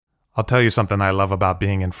I'll tell you something I love about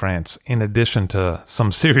being in France, in addition to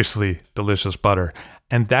some seriously delicious butter,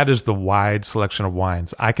 and that is the wide selection of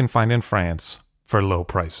wines I can find in France for low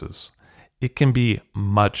prices. It can be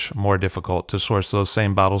much more difficult to source those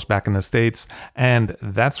same bottles back in the States, and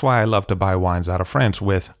that's why I love to buy wines out of France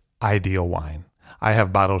with Ideal Wine. I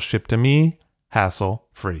have bottles shipped to me,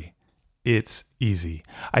 hassle-free. It's easy.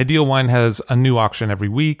 Ideal Wine has a new auction every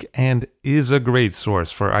week and is a great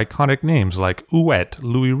source for iconic names like Ouet,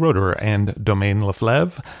 Louis Roeder, and Domaine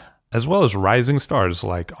Leflaive, as well as rising stars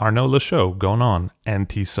like Arnaud Lachaud, Gonon, and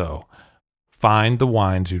Tissot. Find the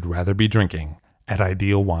wines you'd rather be drinking at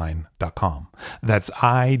idealwine.com. That's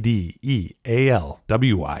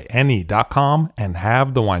IDEALWINE.com and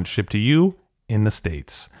have the wine shipped to you in the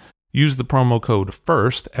States. Use the promo code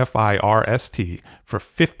FIRST, F-I-R-S-T, for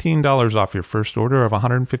 $15 off your first order of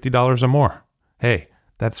 $150 or more. Hey,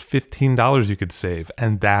 that's $15 you could save,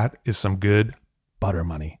 and that is some good butter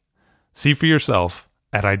money. See for yourself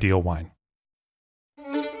at Ideal Wine.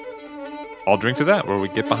 I'll drink to that, where we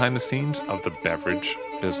get behind the scenes of the beverage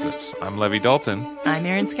business. I'm Levi Dalton. I'm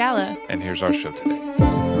Erin Scala. And here's our show today.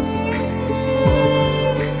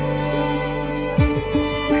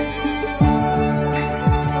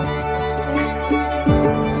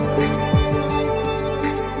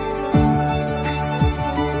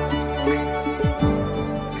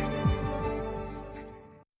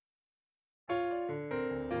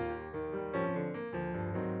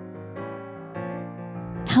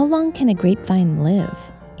 How long can a grapevine live,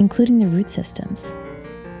 including the root systems?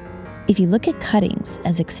 If you look at cuttings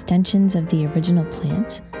as extensions of the original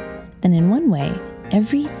plant, then in one way,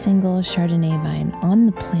 every single Chardonnay vine on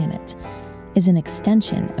the planet is an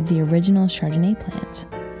extension of the original Chardonnay plant.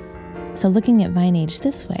 So looking at vine age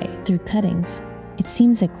this way, through cuttings, it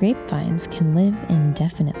seems that grapevines can live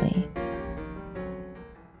indefinitely.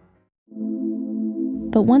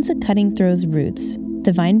 But once a cutting throws roots,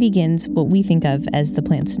 the vine begins what we think of as the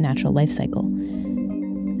plant's natural life cycle.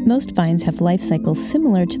 Most vines have life cycles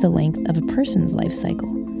similar to the length of a person's life cycle.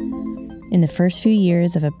 In the first few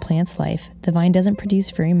years of a plant's life, the vine doesn't produce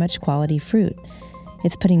very much quality fruit.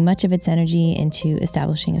 It's putting much of its energy into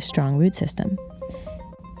establishing a strong root system.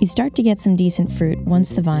 You start to get some decent fruit once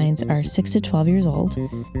the vines are 6 to 12 years old,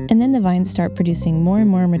 and then the vines start producing more and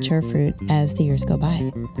more mature fruit as the years go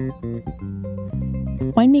by.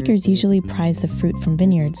 Winemakers usually prize the fruit from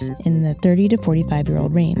vineyards in the 30 to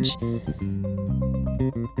 45-year-old range.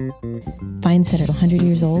 Vines that are 100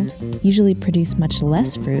 years old usually produce much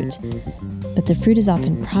less fruit, but the fruit is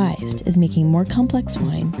often prized as making more complex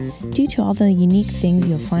wine due to all the unique things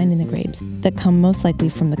you'll find in the grapes that come most likely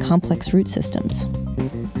from the complex root systems.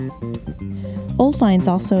 Old vines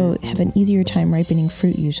also have an easier time ripening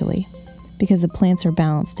fruit usually, because the plants are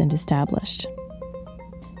balanced and established.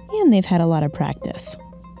 And they've had a lot of practice.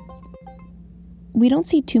 We don't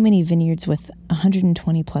see too many vineyards with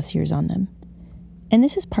 120 plus years on them. And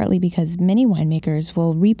this is partly because many winemakers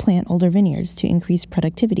will replant older vineyards to increase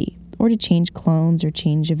productivity or to change clones or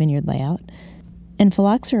change a vineyard layout. And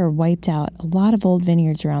phylloxera wiped out a lot of old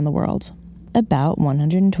vineyards around the world about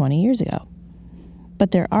 120 years ago.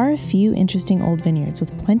 But there are a few interesting old vineyards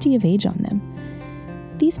with plenty of age on them.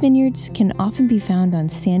 These vineyards can often be found on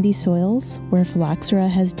sandy soils where phylloxera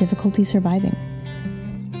has difficulty surviving.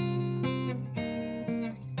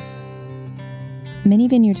 Many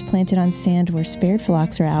vineyards planted on sand were spared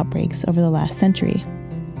phylloxera outbreaks over the last century.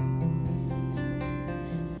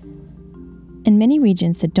 And many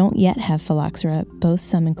regions that don't yet have phylloxera boast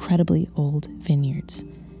some incredibly old vineyards.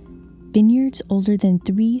 Vineyards older than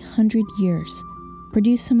 300 years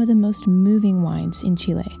produce some of the most moving wines in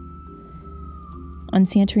Chile. On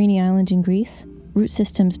Santorini Island in Greece, root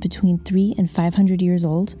systems between 300 and 500 years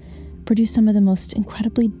old produce some of the most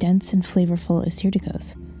incredibly dense and flavorful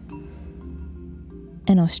Assyrticos.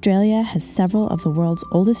 And Australia has several of the world's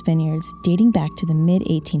oldest vineyards dating back to the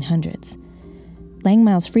mid-1800s.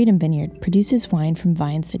 Langmiles Freedom Vineyard produces wine from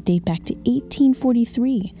vines that date back to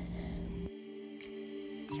 1843.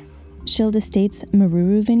 Schild Estates'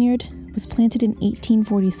 Maruru Vineyard was planted in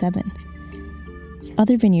 1847.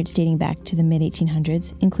 Other vineyards dating back to the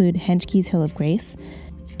mid-1800s include Henschke's Hill of Grace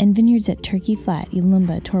and vineyards at Turkey Flat,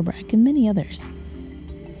 Ilumba, Torbreck, and many others.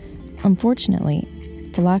 Unfortunately,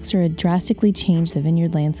 phylloxera drastically changed the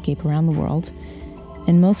vineyard landscape around the world,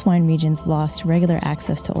 and most wine regions lost regular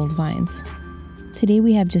access to old vines. Today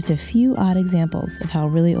we have just a few odd examples of how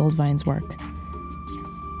really old vines work.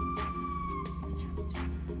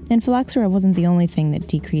 And phylloxera wasn't the only thing that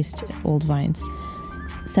decreased old vines.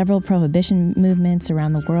 Several prohibition movements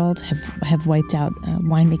around the world have wiped out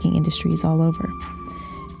winemaking industries all over.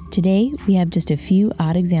 Today, we have just a few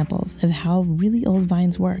odd examples of how really old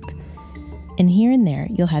vines work. And here and there,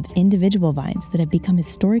 you'll have individual vines that have become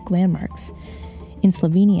historic landmarks. In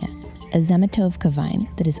Slovenia, a Zematovka vine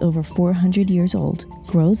that is over 400 years old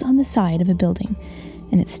grows on the side of a building,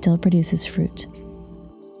 and it still produces fruit.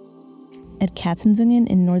 At Katzenzungen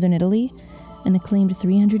in northern Italy, an acclaimed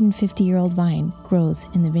 350-year-old vine grows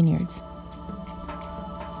in the vineyards.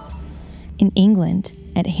 In England,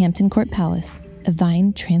 at Hampton Court Palace, a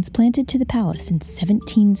vine transplanted to the palace in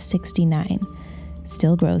 1769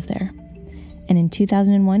 still grows there. And in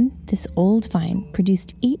 2001, this old vine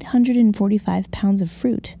produced 845 pounds of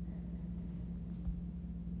fruit.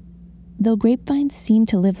 Though grapevines seem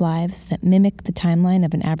to live lives that mimic the timeline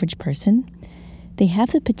of an average person, they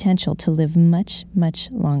have the potential to live much, much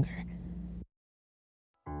longer.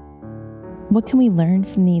 What can we learn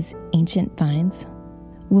from these ancient vines?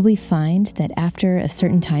 Will we find that after a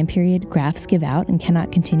certain time period, grafts give out and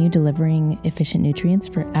cannot continue delivering efficient nutrients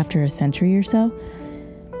for after a century or so?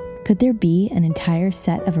 Could there be an entire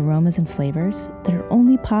set of aromas and flavors that are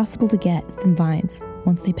only possible to get from vines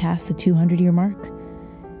once they pass the 200-year mark?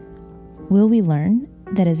 Will we learn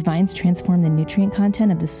that as vines transform the nutrient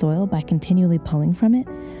content of the soil by continually pulling from it,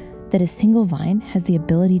 that a single vine has the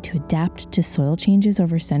ability to adapt to soil changes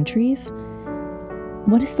over centuries?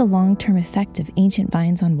 What is the long-term effect of ancient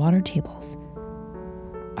vines on water tables?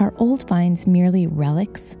 Are old vines merely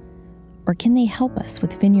relics, or can they help us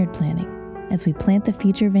with vineyard planning as we plant the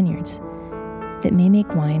future vineyards that may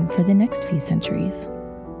make wine for the next few centuries?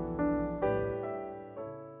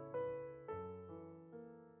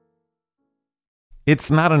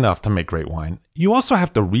 It's not enough to make great wine. You also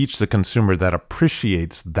have to reach the consumer that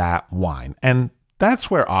appreciates that wine. And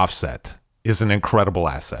that's where Offset is an incredible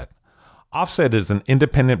asset. Offset is an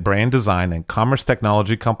independent brand design and commerce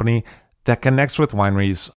technology company that connects with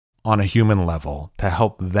wineries on a human level to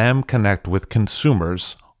help them connect with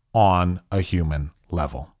consumers on a human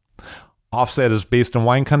level. Offset is based in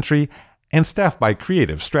wine country and staffed by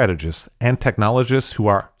creative strategists and technologists who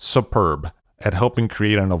are superb at helping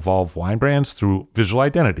create and evolve wine brands through visual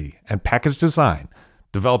identity and package design,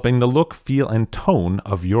 developing the look, feel, and tone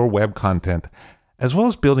of your web content, as well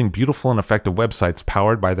as building beautiful and effective websites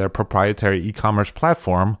powered by their proprietary e-commerce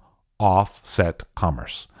platform, Offset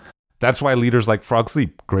Commerce. That's why leaders like Frog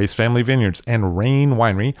Sleep, Grace Family Vineyards, and Rain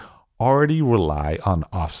Winery already rely on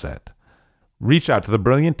Offset. Reach out to the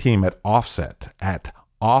brilliant team at Offset at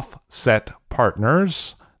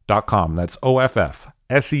offsetpartners.com. That's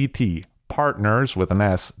OFFSET partners with an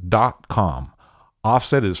S.com.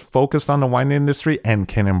 Offset is focused on the wine industry and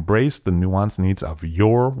can embrace the nuanced needs of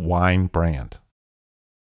your wine brand.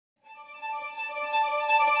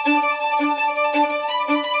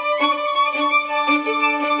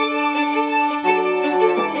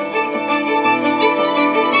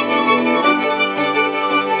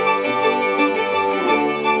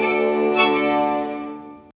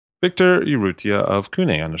 Victor Urrutia of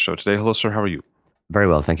Cuné on the show today. Hello, sir. How are you? Very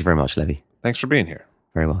well. Thank you very much, Levi. Thanks for being here.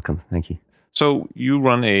 Very welcome. Thank you. So you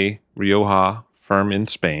run a Rioja firm in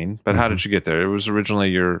Spain, but how did you get there? It was originally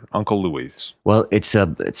your Uncle Luis. Well, it's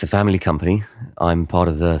a family company. I'm part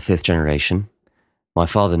of the fifth generation. My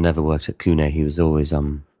father never worked at Cuné. He was always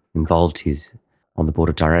involved. He's on the board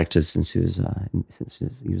of directors since he was in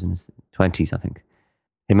his 20s, I think.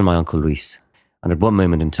 Him and my Uncle Luis. And at one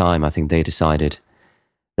moment in time, I think they decided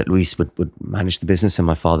that Luis would manage the business and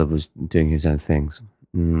my father was doing his own things.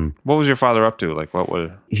 What was your father up to? Like, what was...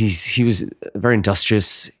 He was very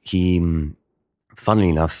industrious. He, funnily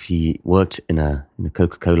enough, he worked in a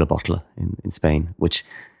Coca-Cola bottler in Spain, which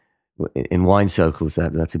in wine circles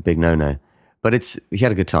that's a big no-no. But he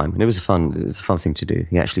had a good time, and it was a fun thing to do.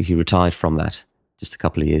 He retired from that just a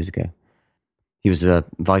couple of years ago. He was a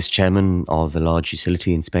vice chairman of a large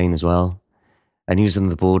utility in Spain as well, and he was on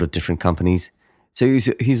the board of different companies. So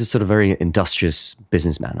he's a sort of very industrious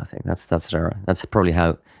businessman. I think that's probably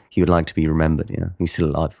how he would like to be remembered. You know, he's still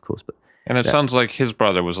alive, of course, but it sounds like his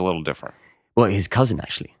brother was a little different. Well, his cousin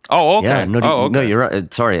actually. Oh, okay. Yeah, okay. No, you're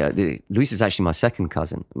right. Sorry, Luis is actually my second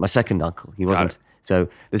cousin, my second uncle. He wasn't. So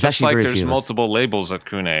there's just actually like very there's few multiple labels at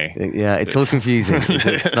Cuné. Yeah, it's all confusing.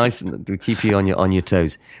 It's nice to keep you on your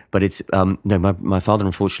toes, but it's no. My father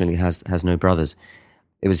unfortunately has no brothers.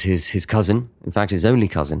 It was his cousin, in fact, his only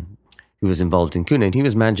cousin, who was involved in Cuné. And he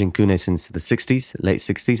was managing Cuné since the late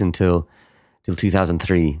 60s until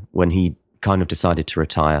 2003, when he kind of decided to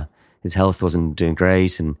retire. His health wasn't doing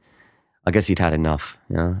great, and I guess he'd had enough.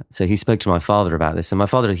 So he spoke to my father about this, and my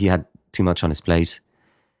father, he had too much on his plate,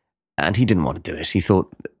 and he didn't want to do it. He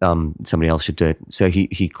thought somebody else should do it. So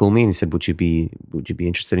he called me and he said, "Would you be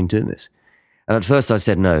interested in doing this?" And at first I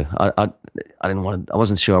said no. I didn't want to, I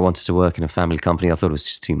wasn't sure I wanted to work in a family company. I thought it was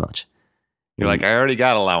just too much. You're like, I already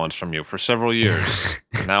got allowance from you for several years.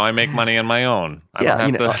 Now I make money on my own. I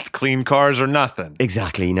don't have to clean cars or nothing.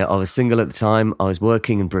 Exactly. You know, I was single at the time. I was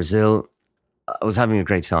working in Brazil. I was having a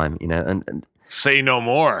great time, you know, and say no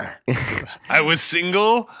more. I was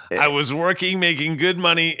single. I was working, making good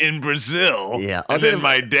money in Brazil. Yeah. And then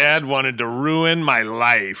my dad wanted to ruin my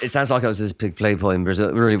life. It sounds like I was this big playboy in Brazil.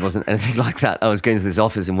 It really wasn't anything like that. I was going to this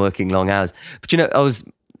office and working long hours. But, you know,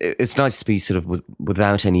 it's nice to be sort of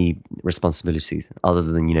without any responsibilities other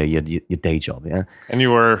than, you know, your day job, yeah? And you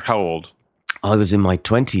were how old? I was in my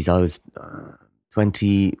 20s. I was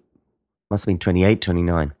 20, must have been 28,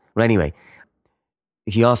 29. Well, anyway,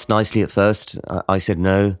 he asked nicely at first. I said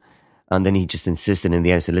no. And then he just insisted in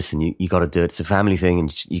the end, said, listen, you got to do it. It's a family thing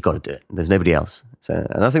and you got to do it. There's nobody else. So,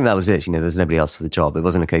 and I think that was it. You know, there's nobody else for the job. It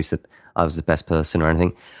wasn't a case that I was the best person or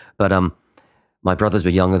anything. But my brothers were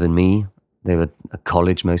younger than me. They were at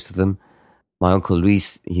college, most of them. My uncle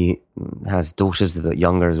Luis, he has daughters that are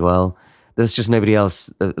younger as well. There's just nobody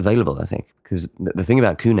else available, I think. Because the thing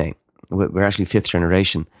about Kune, we're actually fifth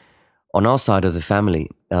generation. On our side of the family,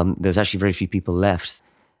 there's actually very few people left.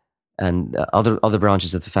 And other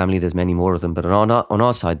branches of the family, there's many more of them. But on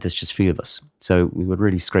our side, there's just few of us. So we were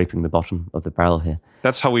really scraping the bottom of the barrel here.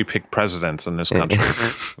 That's how we pick presidents in this country.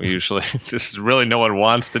 We usually just really no one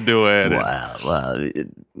wants to do it. Well,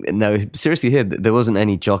 no, seriously here, there wasn't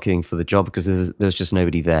any jockeying for the job because there was just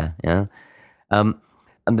nobody there. Yeah. And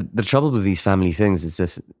the trouble with these family things is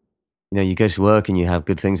just, you know, you go to work and you have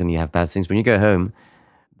good things and you have bad things. When you go home,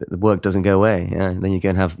 the work doesn't go away. Yeah. And then you go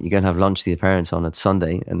and have lunch with your parents on a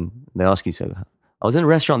Sunday and they ask you, so I was in a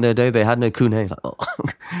restaurant the other day, they had no Kune. Like, oh,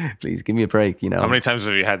 please give me a break, you know. How many times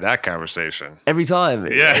have you had that conversation? Every time.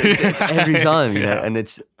 Yeah. It's every time, you know, and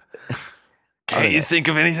it's... Can't you think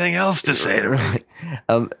of anything else to say to me?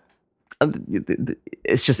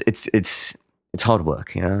 It's just, it's hard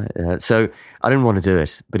work, you know. So I didn't want to do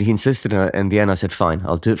it, but he insisted, and in the end I said, fine,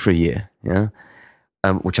 I'll do it for a year, yeah.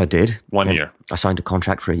 Which I did. 1 year. I signed a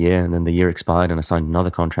contract for a year, and then the year expired, and I signed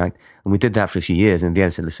another contract, and we did that for a few years. And in the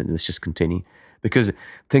end, I said, "Listen, let's just continue," because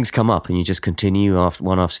things come up, and you just continue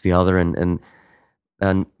one after the other, and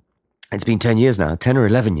it's been 10 years now, 10 or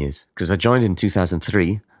 11 years, because I joined in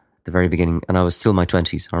 2003, the very beginning, and I was still in my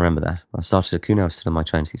 20s. I remember that. When I started at Kune, I was still in my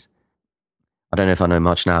 20s. I don't know if I know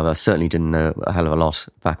much now, but I certainly didn't know a hell of a lot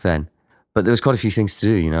back then. But there was quite a few things to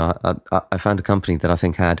do. You know, I found a company that I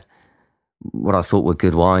think had what I thought were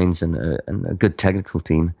good wines and a good technical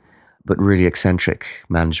team, but really eccentric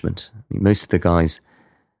management. I mean, most of the guys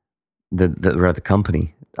that were at the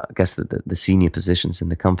company, I guess the senior positions in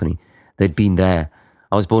the company, they'd been there.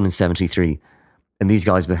 I was born in 73, and these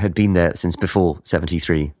guys had been there since before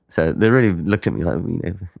 73. So they really looked at me like, you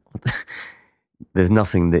know, there's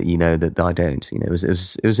nothing that you know that I don't. You know, it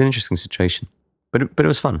was an interesting situation, but it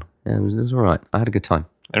was fun. Yeah, it was all right. I had a good time.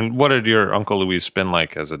 And what did your Uncle Luis been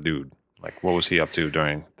like as a dude? Like, what was he up to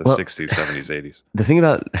during the 60s, 70s, 80s? The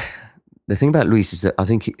thing about Luis is that I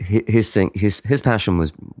think his passion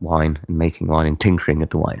was wine and making wine and tinkering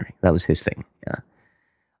at the winery. That was his thing.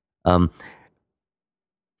 Yeah.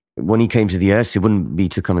 When he came to the US, it wouldn't be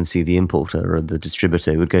to come and see the importer or the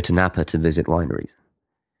distributor. He would go to Napa to visit wineries.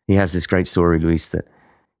 He has this great story, Luis, that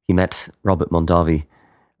he met Robert Mondavi.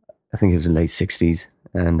 I think it was in the late 60s,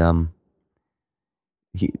 and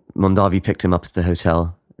Mondavi picked him up at the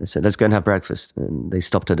hotel. They said, let's go and have breakfast. And they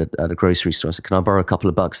stopped at a grocery store. I said, can I borrow a couple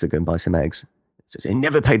of bucks to go and buy some eggs? So he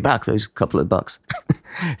never paid back those couple of bucks.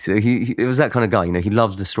 So he was that kind of guy. You know, he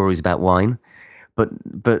loved the stories about wine, but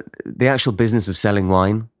the actual business of selling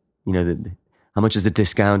wine, you know, how much is the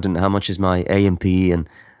discount and how much is my A&P? And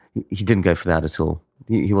he didn't go for that at all.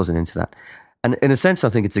 He wasn't into that. And in a sense, I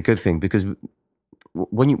think it's a good thing because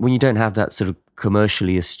when you don't have that sort of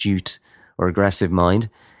commercially astute or aggressive mind,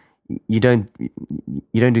 you don't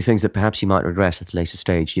do things that perhaps you might regret at a later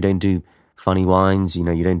stage. You don't do funny wines, you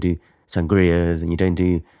know. You don't do sangrias, and you don't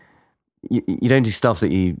do stuff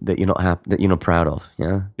that you're not proud of.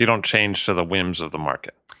 Yeah, you don't change to the whims of the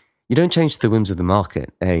market. You don't change to the whims of the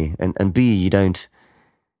market. A and B, you don't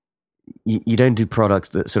do products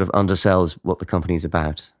that sort of undersells what the company is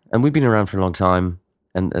about. And we've been around for a long time,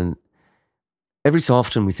 and every so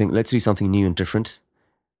often we think, let's do something new and different.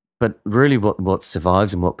 But really what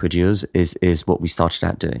survives and what perdures is what we started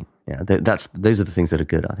out doing. Yeah, those are the things that are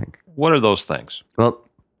good, I think. What are those things? Well,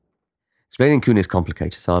 explaining Kune is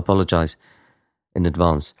complicated, so I apologize in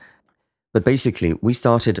advance. But basically, we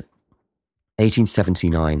started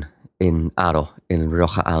 1879 in Haro, in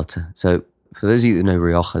Rioja Alta. So for those of you who know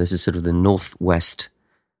Rioja, this is sort of the northwest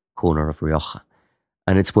corner of Rioja.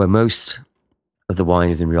 And it's where most of the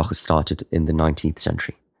wines in Rioja started in the 19th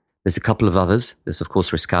century. There's a couple of others. There's, of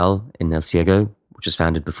course, Riscal in El Ciego, which was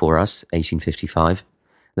founded before us, 1855.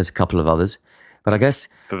 There's a couple of others. But I guess...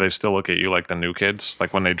 Do they still look at you like the new kids?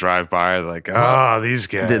 Like when they drive by, like, these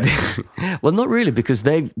guys. Well, not really, because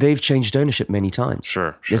they've changed ownership many times.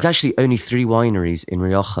 Sure. There's actually only 3 wineries in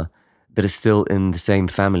Rioja that are still in the same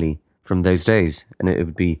family from those days. And it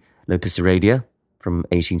would be Lopez Heredia from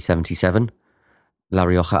 1877, La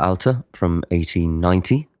Rioja Alta from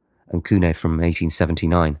 1890, and Cune from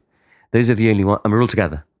 1879. Those are the only ones, and we're all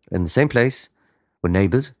together in the same place, we're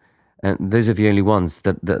neighbours, and those are the only ones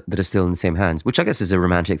that are still in the same hands, which I guess is a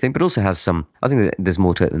romantic thing, but also has some, I think that there's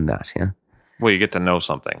more to it than that, yeah? Well, you get to know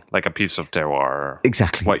something, like a piece of terroir, or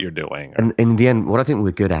exactly what you're doing. And in the end, what I think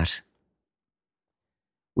we're good at,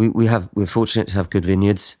 we're fortunate to have good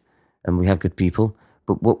vineyards, and we have good people,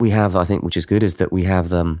 but what we have, I think, which is good, is that we have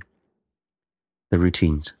the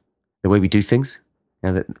routines, the way we do things. You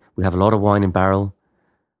know, that we have a lot of wine in barrel,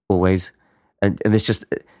 always, and it's just,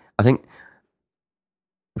 I think,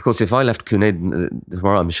 of course, if I left Cune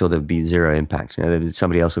tomorrow, I'm sure there would be zero impact. You know,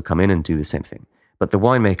 somebody else would come in and do the same thing. But the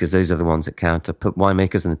winemakers, those are the ones that count. The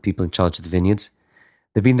winemakers and the people in charge of the vineyards,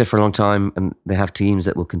 they've been there for a long time, and they have teams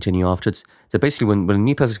that will continue afterwards. So basically, when a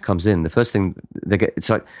new person comes in, the first thing they get, it's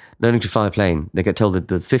like learning to fly a plane. They get told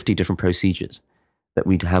the 50 different procedures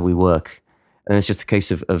that how we work, and it's just a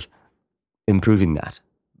case of improving that.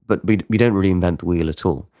 But we don't really invent the wheel at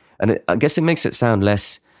all. And I guess it makes it sound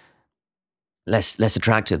less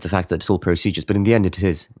attractive, the fact that it's all procedures. But in the end, it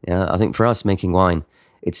is. Yeah, I think for us making wine,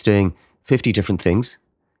 it's doing 50 different things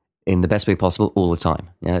in the best way possible all the time.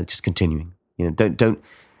 Yeah, just continuing. You know, don't.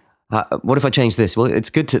 What if I change this? Well,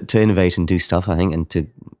 it's good to innovate and do stuff, I think, and to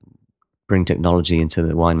bring technology into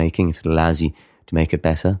the winemaking if it allows you to make it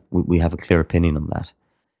better. We have a clear opinion on that,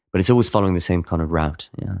 but it's always following the same kind of route.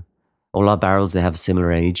 Yeah, all our barrels, they have a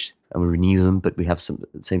similar age, and we renew them, but we have the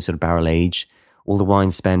same sort of barrel age. All the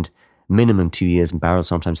wines spend minimum 2 years in barrel,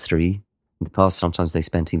 sometimes 3. In the past, sometimes they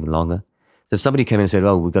spent even longer. So if somebody came in and said,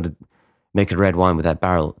 "Oh, we've got to make a red wine with that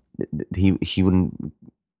barrel," he wouldn't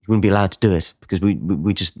be allowed to do it, because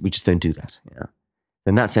we just don't do that. Yeah.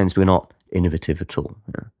 In that sense, we're not innovative at all.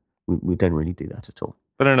 Yeah. We don't really do that at all.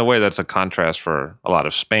 But in a way, that's a contrast for a lot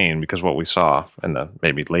of Spain, because what we saw in the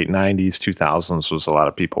maybe late 90s, 2000s was a lot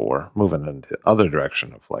of people were moving in the other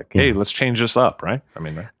direction of like, hey, let's change this up, right? I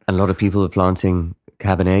mean, a lot of people are planting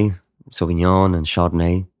Cabernet, Sauvignon, and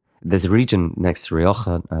Chardonnay. There's a region next to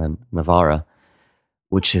Rioja and Navarra,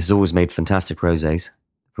 which has always made fantastic rosés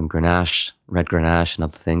from Grenache, red Grenache, and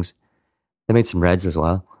other things. They made some reds as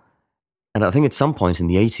well. And I think at some point in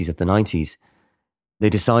the 80s, of the 90s, they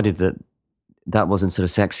decided that wasn't sort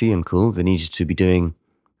of sexy and cool. They needed to be doing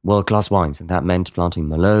world-class wines, and that meant planting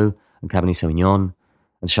Merlot and Cabernet Sauvignon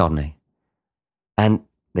and Chardonnay. And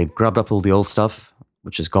they grubbed up all the old stuff,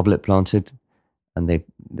 which is goblet planted, and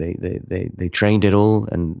they trained it all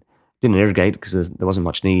and didn't irrigate because there wasn't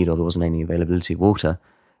much need, or there wasn't any availability of water.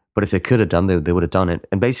 But if they could have done, they would have done it.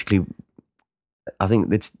 And basically, I think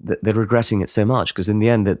they're regretting it so much, because in the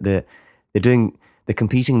end, they're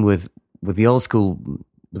competing with the old school,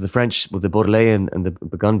 with the French, with the Bordelais and the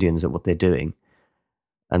Burgundians at what they're doing,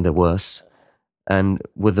 and they're worse. And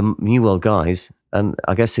with the New World guys, and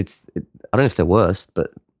I guess I don't know if they're worse,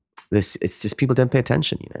 but it's just people don't pay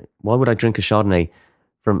attention. You know, why would I drink a Chardonnay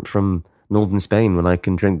from northern Spain when I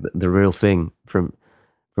can drink the real thing from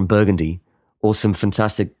Burgundy, or some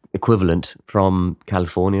fantastic equivalent from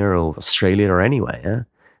California or Australia or anywhere? Yeah.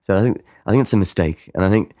 So I think it's a mistake, and I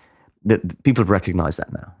think that people recognize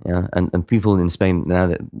that now. Yeah, and people in Spain now,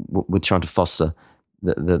 that we're trying to foster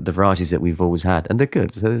the varieties that we've always had, and they're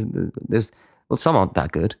good. So there's some aren't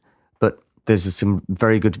that good, but there's some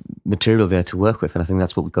very good material there to work with, and I think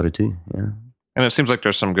that's what we've got to do. Yeah. And it seems like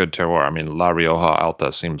there's some good terroir. I mean, La Rioja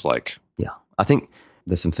Alta seems like... Yeah, I think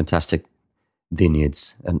there's some fantastic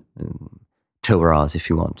vineyards and terroirs, if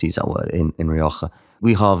you want to use that word, in Rioja.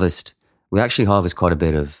 We actually harvest quite a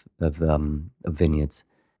bit of vineyards.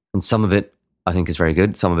 And some of it, I think, is very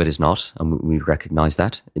good. Some of it is not, and we recognize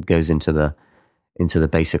that. It goes into the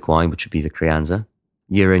basic wine, which would be the Crianza.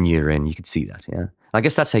 Year in, you could see that, yeah. I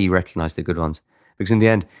guess that's how you recognize the good ones. Because in the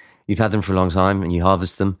end, you've had them for a long time, and you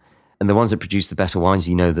harvest them, and the ones that produce the better wines,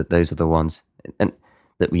 you know that those are the ones and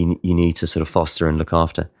that you need to sort of foster and look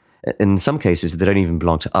after. In some cases, they don't even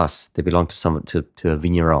belong to us. They belong to a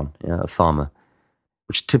vigneron, a farmer,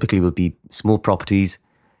 which typically would be small properties.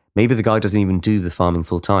 Maybe the guy doesn't even do the farming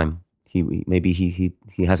full time. Maybe he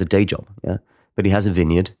has a day job, yeah, but he has a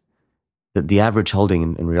vineyard. The average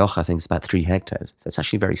holding in Rioja, I think, is about 3 hectares. So it's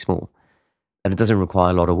actually very small, and it doesn't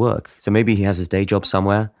require a lot of work. So maybe he has his day job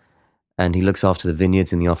somewhere, and he looks after the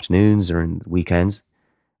vineyards in the afternoons or in the weekends,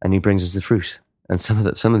 and he brings us the fruit. And some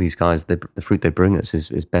of these guys, the fruit they bring us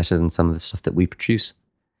is better than some of the stuff that we produce.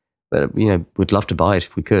 But we'd love to buy it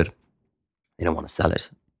if we could. They don't want to sell it.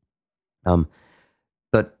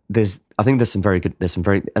 But I think there's some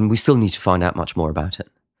very, and we still need to find out much more about it.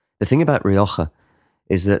 The thing about Rioja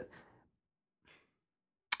is that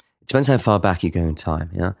it depends how far back you go in time,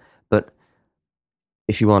 yeah. But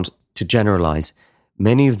if you want to generalize,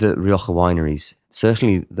 many of the Rioja wineries,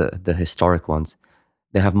 certainly the historic ones,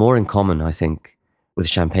 they have more in common, I think, with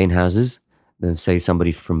champagne houses than, say,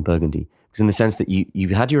 somebody from Burgundy. Because in the sense that you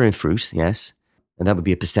had your own fruit, yes, and that would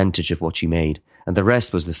be a percentage of what you made, and the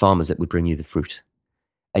rest was the farmers that would bring you the fruit.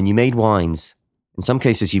 And you made wines. In some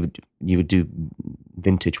cases, you would do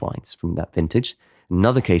vintage wines from that vintage. In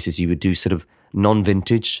other cases, you would do sort of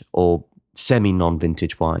non-vintage or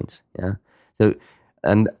semi-non-vintage wines. Yeah. So,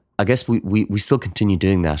 and I guess we still continue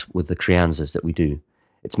doing that with the crianzas that we do.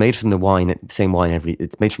 It's made from the same wine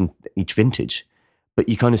it's made from each vintage, but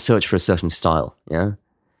you kind of search for a certain style. Yeah.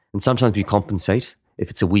 And sometimes we compensate. If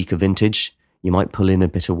it's a weaker vintage, you might pull in a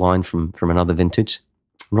bit of wine from another vintage.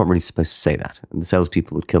 I'm not really supposed to say that. And the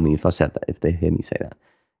salespeople would kill me if I said that, if they hear me say that.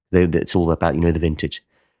 It's all about, the vintage.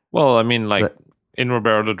 Well, I mean, in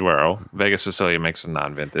Ribera del Duero, Vega Sicilia makes a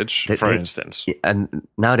non-vintage, for instance. And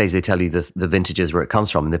nowadays they tell you the vintages where it comes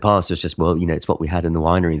from. In the past, it's just, it's what we had in the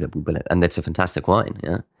winery that we built. And it's a fantastic wine,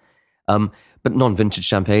 yeah. But non-vintage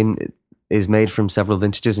champagne is made from several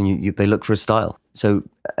vintages, and they look for a style. So,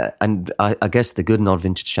 and I guess the good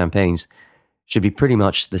non-vintage champagnes should be pretty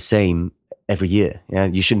much the same every year. Yeah,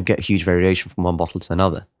 you shouldn't get huge variation from one bottle to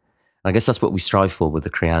another. And I guess that's what we strive for with the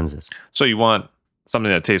crianzas. So you want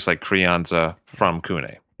something that tastes like crianza from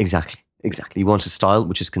Cune. Exactly. You want a style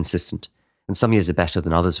which is consistent. And some years are better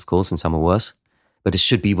than others, of course, and some are worse. But it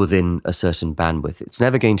should be within a certain bandwidth. It's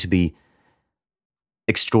never going to be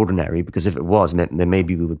extraordinary, because if it was, then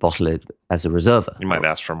maybe we would bottle it as a reserva. You might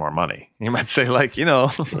ask for more money. You might say,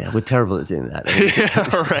 Yeah, we're terrible at doing that.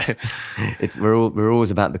 Right. We're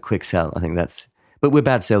always about the quick sell. I think but we're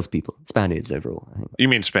bad salespeople. Spaniards overall, I think. You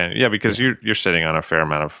mean Spaniard? Yeah, because you're sitting on a fair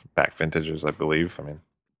amount of back vintages, I believe. I mean,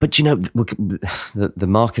 but the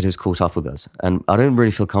market has caught up with us, and I don't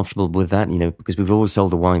really feel comfortable with that. Because we've always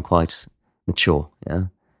sold the wine quite mature. Yeah, and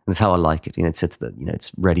that's how I like it. It's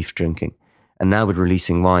it's ready for drinking. And now we're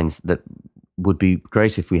releasing wines that would be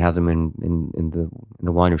great if we had them in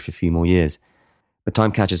the winery for a few more years. But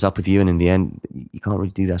time catches up with you, and in the end, you can't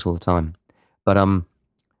really do that all the time. But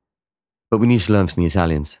we need to learn from the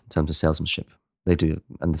Italians in terms of salesmanship. They do,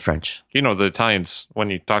 and the French. The Italians,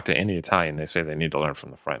 when you talk to any Italian, they say they need to learn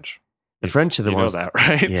from the French. The French are the ones. You know that,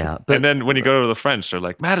 right? Yeah. And then when you go to the French, they're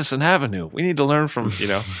like, Madison Avenue. We need to learn from,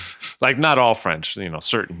 like not all French,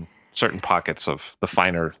 certain pockets of the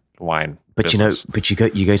finer wine. But business.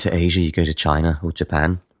 You go to Asia, you go to China or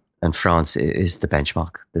Japan, and France is the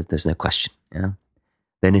benchmark. There's no question. Yeah.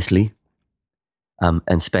 Then Italy,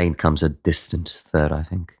 and Spain comes a distant third. I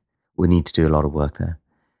think we need to do a lot of work there.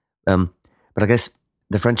 But I guess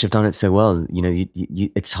the French have done it so well.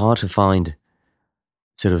 It's hard to find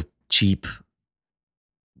sort of cheap,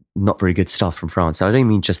 not very good stuff from France. I don't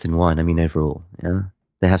mean just in wine. I mean overall. Yeah,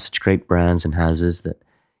 they have such great brands and houses that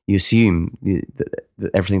you assume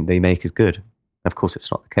that everything they make is good. Of course,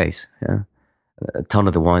 it's not the case. Yeah? A ton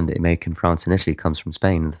of the wine they make in France and Italy comes from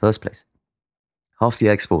Spain in the first place. Half the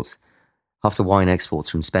wine exports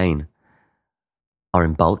from Spain are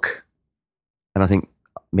in bulk. And I think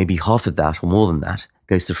maybe half of that, or more than that,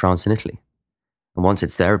 goes to France and Italy. And once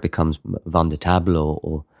it's there, it becomes vin de table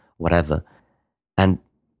or whatever. And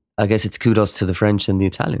I guess it's kudos to the French and the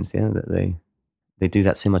Italians, that they do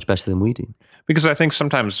that so much better than we do. Because I think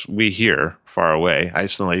sometimes we here, far away,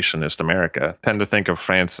 isolationist America, tend to think of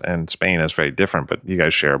France and Spain as very different, but you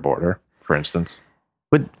guys share a border, for instance.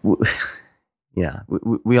 But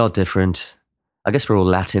we are different. I guess we're all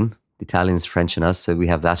Latin, the Italians, French and us, so we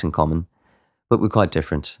have that in common. But we're quite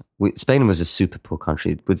different. Spain was a super poor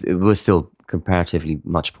country. It was still comparatively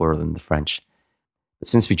much poorer than the French. But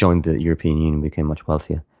since we joined the European Union, we became much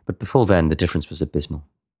wealthier. But before then, the difference was abysmal.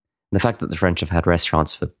 And the fact that the French have had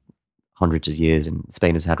restaurants for hundreds of years, and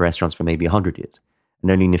Spain has had restaurants for maybe 100 years,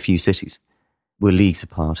 and only in a few cities, we're leagues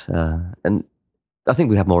apart. And I think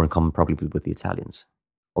we have more in common probably with the Italians,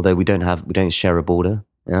 although we don't share a border.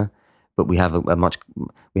 Yeah, but we have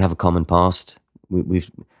a common past.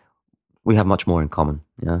 We have much more in common.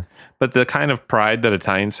 Yeah, but the kind of pride that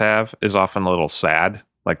Italians have is often a little sad.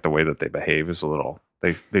 Like the way that they behave is a little.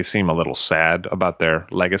 They seem a little sad about their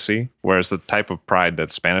legacy, whereas the type of pride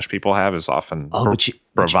that Spanish people have is often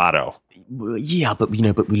bravado. Yeah, but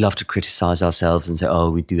but we love to criticize ourselves and say, "Oh,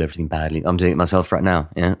 we do everything badly." I'm doing it myself right now.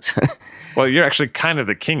 Yeah. Well, you're actually kind of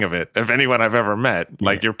the king of it. Of anyone I've ever met,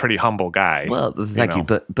 like you're a pretty humble guy. Well, thank you.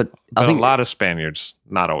 But I think a lot of Spaniards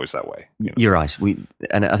not always that way. You're right.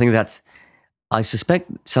 And I think I suspect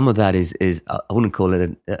some of that is I wouldn't call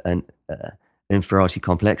it an inferiority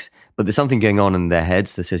complex, but there's something going on in their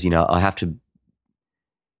heads that says, I have to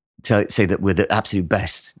say that we're the absolute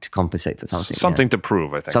best to compensate for something. Something to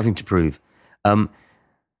prove, I think. Something to prove.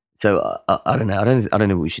 So I don't know. I don't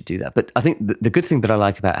know if we should do that. But I think the good thing that I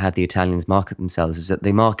like about how the Italians market themselves is that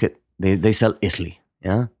they sell Italy,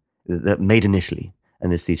 yeah, that made in Italy,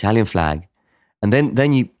 and it's the Italian flag, and then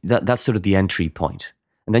that's sort of the entry point,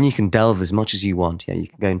 and then you can delve as much as you want. Yeah, you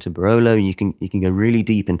can go into Barolo, you can go really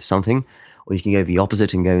deep into something, or you can go the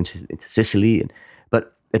opposite and go into Sicily.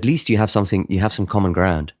 But at least you have something. You have some common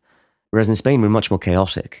ground. Whereas in Spain, we're much more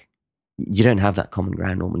chaotic. You don't have that common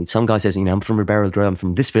ground normally. Some guy says, I'm from Ribera del Duero, I'm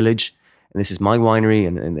from this village, and this is my winery,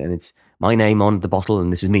 and it's my name on the bottle,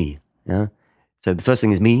 and this is me. Yeah. So the first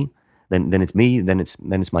thing is me, then it's me, then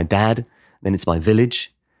it's my dad, then it's my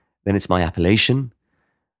village, then it's my appellation,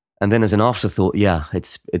 and then as an afterthought,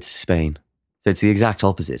 it's Spain. So it's the exact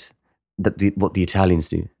opposite that what the Italians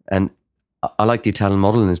do, and I like the Italian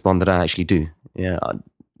model, and it's one that I actually do. Yeah.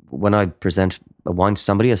 When I present a wine to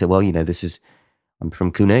somebody, I say, well, I'm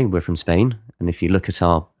from Cune, we're from Spain. And if you look at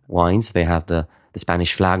our wines, they have the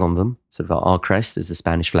Spanish flag on them. Sort of our crest is the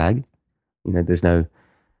Spanish flag. There's no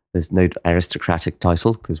aristocratic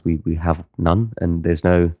title because we have none. And this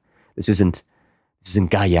isn't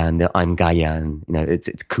Gaia and I'm Gaia. And,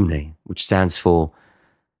 it's Cune, which stands for,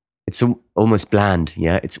 it's almost bland.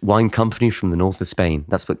 Yeah. It's wine company from the north of Spain.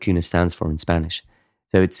 That's what Cune stands for in Spanish.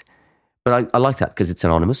 So but I like that because it's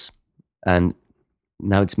anonymous. And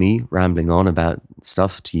now it's me rambling on about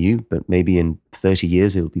stuff to you, but maybe in 30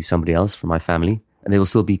 years, it'll be somebody else from my family and it will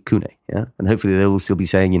still be Cune. Yeah. And hopefully they will still be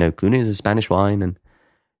saying, Cune is a Spanish wine and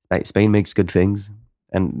Spain makes good things.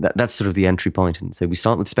 And that's sort of the entry point. And so we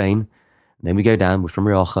start with Spain and then we go down. We're from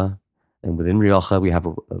Rioja. And within Rioja, we have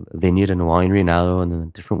a vineyard and a winery in Alo and a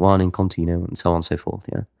different one in Contino and so on and so forth.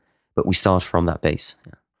 Yeah. But we start from that base.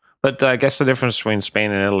 Yeah. But I guess the difference between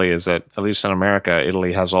Spain and Italy is that, at least in America,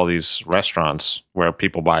 Italy has all these restaurants where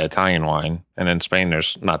people buy Italian wine. And in Spain,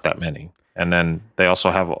 there's not that many. And then they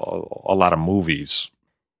also have a lot of movies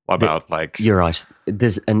about You're right.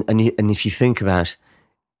 There's and if you think about,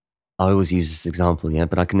 I always use this example, yeah,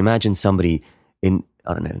 but I can imagine somebody in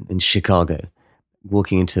Chicago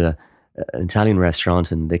walking into an Italian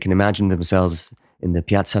restaurant and they can imagine themselves in the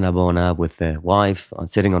Piazza Navona with their wife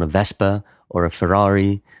sitting on a Vespa or a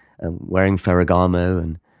Ferrari, wearing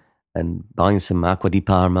Ferragamo and buying some Acqua di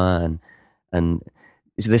Parma and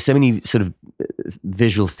there's so many sort of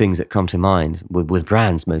visual things that come to mind with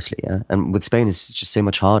brands mostly, yeah. And with Spain, it's just so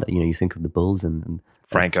much harder. You think of the bulls and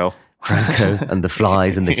Franco and the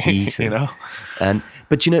flies and the heat,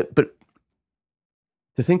 but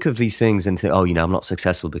to think of these things and say, I'm not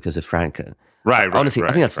successful because of Franco. Right. Honestly,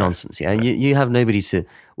 I think that's nonsense. Yeah, and you have nobody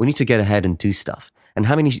we need to get ahead and do stuff. And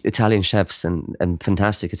how many Italian chefs and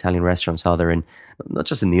fantastic Italian restaurants are there in, not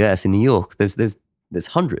just in the US, in New York? There's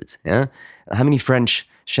hundreds. Yeah. How many French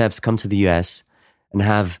chefs come to the US and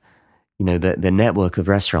have, the network of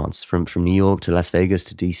restaurants from New York to Las Vegas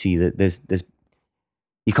to DC? There's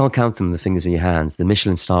you can't count them with the fingers in your hands. The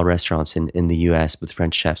Michelin star restaurants in the US with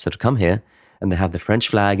French chefs that come here and they have the French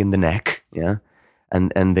flag in the neck. Yeah.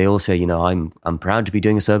 And they all say, I'm proud to be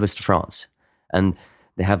doing a service to France. And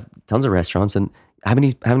they have tons of restaurants. And how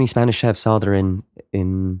many Spanish chefs are there in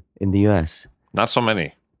the US? Not so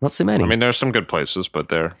many. Not so many. I mean, there's some good places, but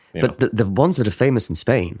they're... But the ones that are famous in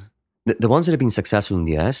Spain, the ones that have been successful in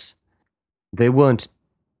the US, they weren't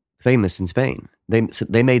famous in Spain.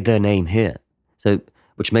 They made their name here, so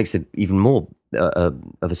which makes it even more of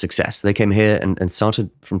a success. They came here and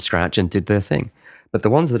started from scratch and did their thing. But the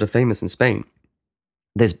ones that are famous in Spain,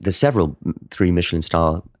 there's several 3 Michelin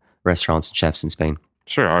star restaurants and chefs in Spain.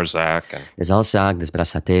 Sure, Arzac. There's Arzac, there's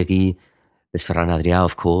Berazategui, there's Ferran Adrià,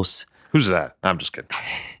 of course. Who's that? I'm just kidding.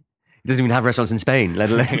 He doesn't even have restaurants in Spain, let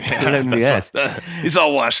alone in the US. He's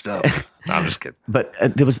all washed up. No, I'm just kidding. But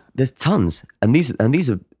there's tons, and these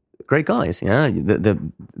are great guys. Yeah,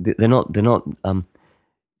 they're not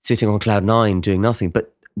sitting on cloud 9 doing nothing,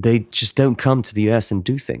 but they just don't come to the US and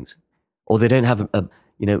do things, or they don't have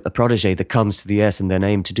a protege that comes to the US in their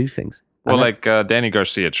name to do things. Well, like Danny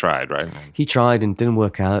Garcia tried, right? He tried and didn't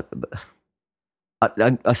work out. But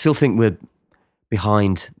I still think we're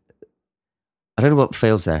behind. I don't know what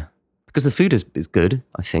fails there, because the food is good.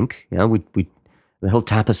 I think we the whole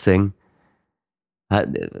tapas thing.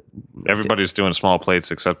 Everybody's doing small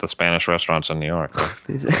plates except the Spanish restaurants in New York.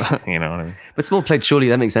 You know what I mean? But small plates, surely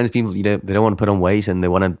that makes sense. People, they don't want to put on weight and they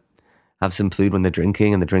want to have some food when they're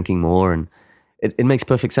drinking and they're drinking more, and it makes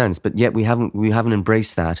perfect sense. But yet we haven't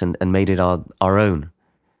embraced that and made it our own.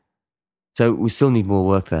 So we still need more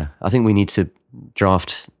work there. I think we need to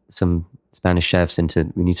draft some Spanish chefs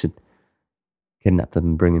we need to kidnap them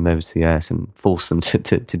and bring them over to the US and force them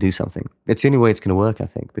to do something. It's the only way it's going to work, I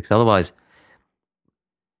think, because otherwise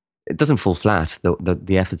it doesn't fall flat,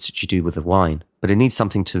 the efforts that you do with the wine, but it needs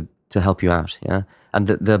something to help you out. Yeah. And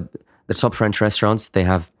the top French restaurants, they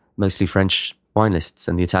have mostly French wine lists,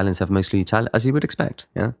 and the Italians have mostly Italian, as you would expect.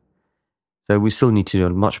 Yeah. So we still need to do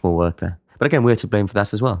much more work there. But again, we're to blame for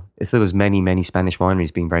that as well. If there was many, many Spanish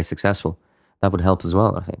wineries being very successful, that would help as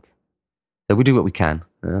well, I think. So we do what we can.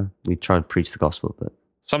 We try to preach the gospel. But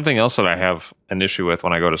something else that I have an issue with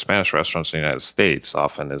when I go to Spanish restaurants in the United States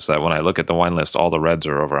often is that when I look at the wine list, all the reds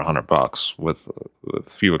are over $100 with a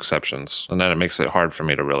few exceptions. And then it makes it hard for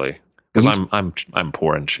me to really, because I'm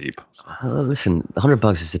poor and cheap. Listen,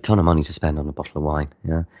 $100 is a ton of money to spend on a bottle of wine.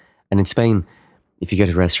 Yeah. And in Spain, if you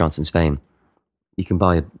go to restaurants in Spain, you can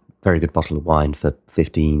buy a very good bottle of wine for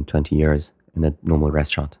 15, 20 euros in a normal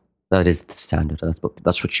restaurant. That is the standard.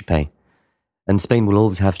 That's what you pay. And Spain will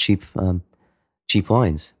always have cheap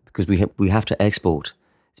wines because we have to export.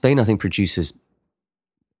 Spain, I think, produces,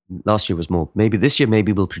 last year was more. Maybe this year,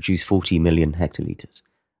 we'll produce 40 million hectolitres.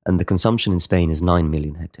 And the consumption in Spain is 9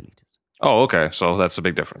 million hectolitres. Oh, okay. So that's a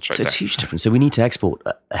big difference right there. It's a huge difference. So we need to export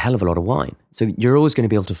a hell of a lot of wine. So you're always going to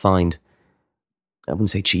be able to find, I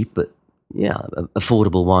wouldn't say cheap, but yeah,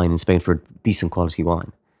 affordable wine in Spain for a decent quality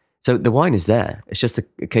wine. So the wine is there. It's just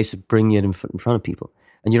a case of bringing it in front of people.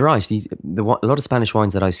 And you're right. A lot of Spanish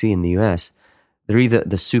wines that I see in the US, they're either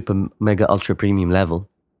the super mega ultra premium level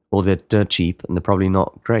or they're dirt cheap and they're probably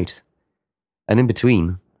not great. And in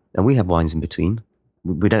between, and we have wines in between.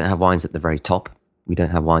 We don't have wines at the very top. We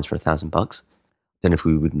don't have wines for $1,000. Don't know if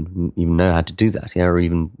we would even know how to do that, or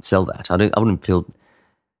even sell that. I wouldn't feel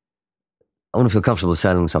comfortable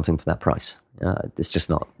selling something for that price. It's just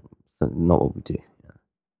not what we do.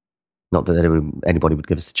 Not that anybody would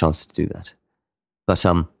give us a chance to do that. But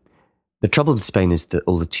the trouble with Spain is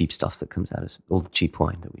all the cheap stuff that comes out, all the cheap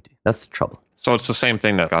wine that we do. That's the trouble. So it's the same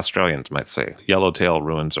thing that Australians might say. Yellowtail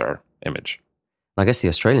ruins our image. I guess the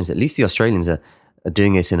Australians are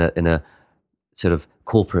doing it in a sort of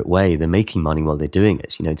corporate way. They're making money while they're doing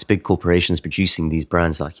it. It's big corporations producing these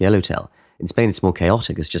brands like Yellowtail. In Spain, it's more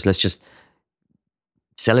chaotic. It's just, let's just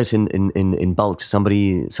sell it in bulk to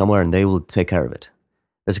somebody somewhere and they will take care of it.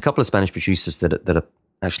 There's a couple of Spanish producers that are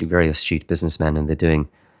actually very astute businessmen, and they're doing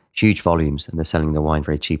huge volumes and they're selling their wine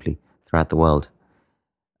very cheaply throughout the world.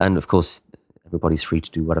 And of course, everybody's free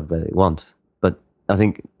to do whatever they want. But I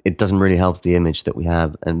think it doesn't really help the image that we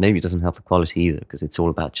have, and maybe it doesn't help the quality either, because it's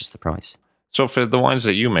all about just the price. So for the wines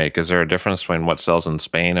that you make, is there a difference between what sells in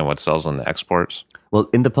Spain and what sells in the exports? Well,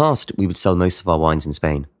 in the past, we would sell most of our wines in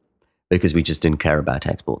Spain because we just didn't care about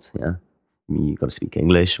exports. Yeah, I mean, you've got to speak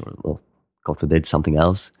English or God forbid, something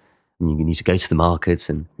else. And you need to go to the markets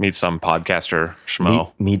and meet some podcaster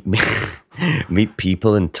schmo. Meet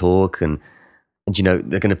people and talk, and they're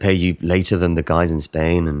going to pay you later than the guys in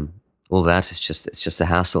Spain, and all that. It's just a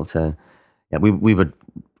hassle. So yeah, we were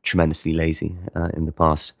tremendously lazy in the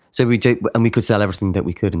past. So we did, and we could sell everything that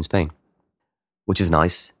we could in Spain, which is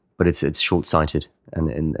nice, but it's short-sighted,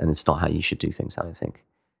 and it's not how you should do things, I don't think.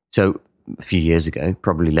 So a few years ago,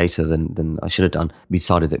 probably later than I should have done, we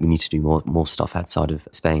decided that we need to do more stuff outside of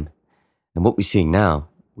Spain. And what we're seeing now,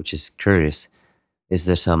 which is curious, is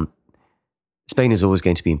that Spain is always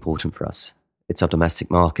going to be important for us. It's our domestic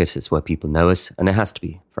market. It's where people know us, and it has to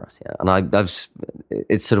be for us. Yeah. And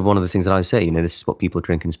it's sort of one of the things that I say. This is what people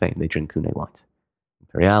drink in Spain. They drink Cune wines,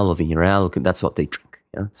 Imperial or Viña. That's what they drink.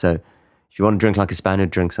 Yeah. So if you want to drink like a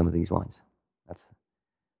Spaniard, drink some of these wines. That's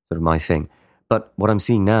sort of my thing. But what I'm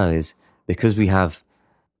seeing now is, because we have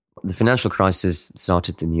the financial crisis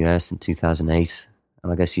started in the US in 2008,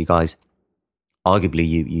 and I guess you guys,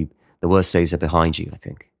 arguably, the worst days are behind you, I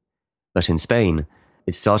think. But in Spain,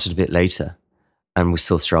 it started a bit later, and we're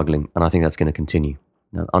still struggling, and I think that's going to continue.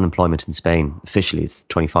 Now, unemployment in Spain, officially, is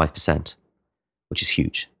 25%, which is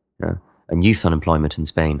huge. Yeah? And youth unemployment in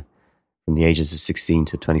Spain, from the ages of 16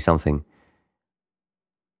 to 20-something,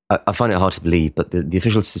 I find it hard to believe, but the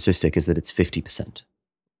official statistic is that it's 50%,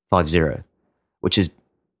 50, which is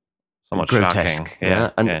somewhat grotesque. Shocking. Yeah?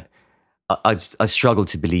 And yeah. I struggle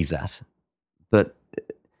to believe that. But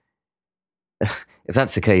if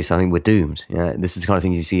that's the case, I think we're doomed. Yeah? This is the kind of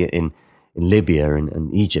thing you see in Libya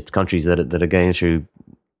and Egypt, countries that are going through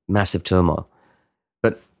massive turmoil.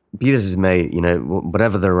 But be this as may,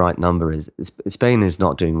 whatever the right number is, Spain is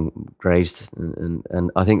not doing great,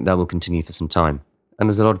 and I think that will continue for some time. And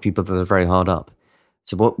there's a lot of people that are very hard up.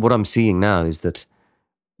 So what I'm seeing now is that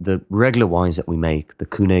the regular wines that we make, the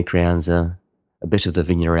Cuney Crianza, a bit of the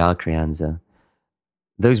Viña Crianza,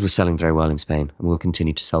 those were selling very well in Spain, and we'll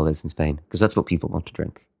continue to sell those in Spain because that's what people want to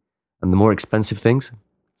drink. And the more expensive things,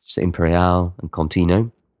 say Imperial and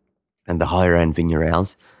Contino, and the higher end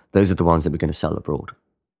Viña those are the ones that we're going to sell abroad.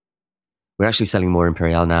 We're actually selling more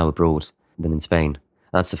Imperial now abroad than in Spain.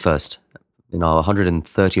 That's the first. In our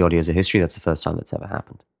 130 odd years of history, that's the first time that's ever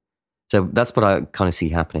happened. So that's what I kind of see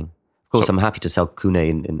happening. Of course, I'm happy to sell Cuney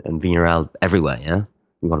and Viña everywhere, yeah?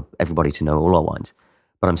 We want everybody to know all our wines.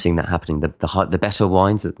 But I'm seeing that happening. The better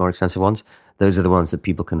wines, the more expensive ones, those are the ones that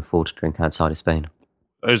people can afford to drink outside of Spain.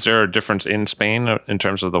 Is there a difference in Spain in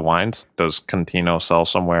terms of the wines? Does Contino sell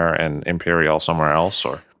somewhere and Imperial somewhere else?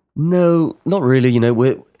 Or no, not really.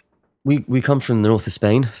 We come from the north of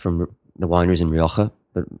Spain, from the wineries in Rioja,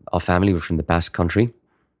 but our family were from the Basque Country.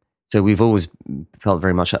 So we've always felt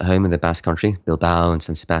very much at home in the Basque Country, Bilbao and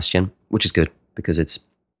San Sebastian, which is good because it's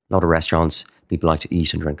a lot of restaurants. People like to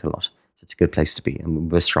eat and drink a lot. So it's a good place to be.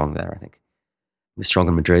 And we're strong there, I think. We're strong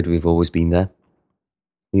in Madrid. We've always been there.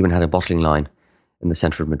 We even had a bottling line in the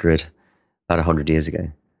center of Madrid about 100 years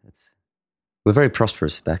ago. We're very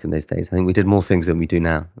prosperous back in those days. I think we did more things than we do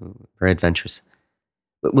now. We're very adventurous.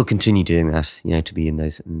 But we'll continue doing that, to be in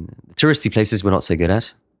those. And the touristy places we're not so good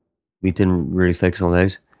at. We didn't really focus on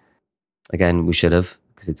those. Again, we should have,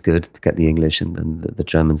 because it's good to get the English and the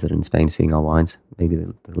Germans that are in Spain seeing our wines. Maybe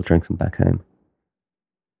they'll drink them back home.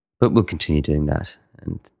 But we'll continue doing that.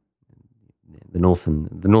 And the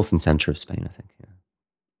northern center of Spain, I think. Yeah.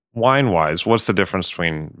 Wine-wise, what's the difference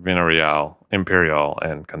between Viña Imperial,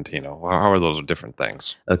 and Contino? How are those different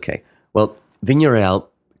things? Okay. Well, Viña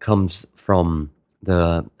comes from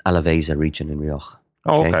the Alavesa region in Rioja.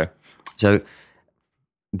 Oh, okay. So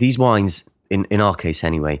these wines, in our case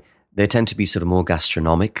anyway, they tend to be sort of more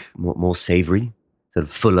gastronomic, more savory, sort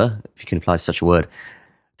of fuller, if you can apply such a word,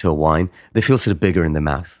 to a wine. They feel sort of bigger in the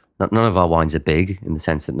mouth. None of our wines are big in the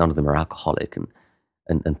sense that none of them are alcoholic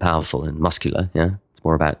and powerful and muscular. Yeah, it's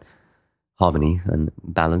more about harmony and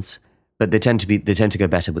balance. But they tend to go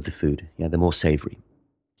better with the food. Yeah, they're more savory.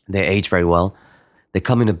 They age very well. They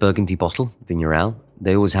come in a Burgundy bottle, Viña.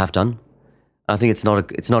 They always have done. I think it's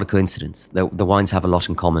not a coincidence. The wines have a lot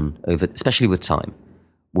in common especially with time,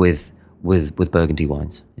 with Burgundy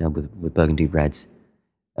wines. Yeah, with Burgundy reds,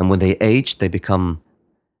 and when they age, they become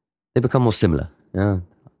more similar. Yeah.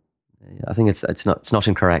 I think it's not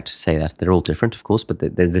incorrect to say that. They're all different, of course, but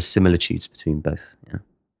there's similitudes between both. Yeah.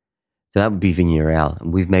 So that would be Viña,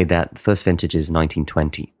 and we've made that. First vintage is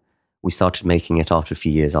 1920. We started making it after a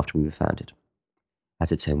few years after we were founded. It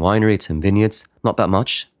has its own winery, its own vineyards. Not that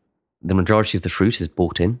much. The majority of the fruit is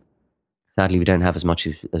bought in. Sadly, we don't have as much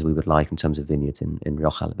as we would like in terms of vineyards in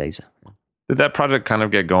Rioja Alavesa. Did that project kind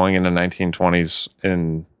of get going in the 1920s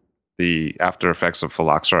in the after effects of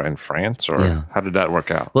phylloxera in France, or how did that work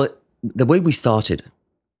out? Well, the way we started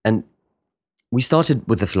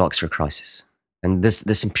with the phylloxera crisis. And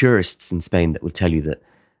there's some purists in Spain that will tell you that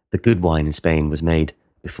the good wine in Spain was made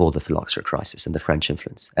before the phylloxera crisis and the French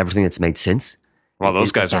influence. Everything that's made since. Well,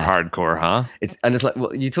 those guys are hardcore, huh? It's like,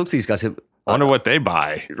 well, you talk to these guys who... I wonder what they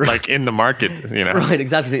buy, like in the market, Right,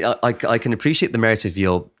 exactly. I can appreciate the merit of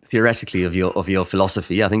your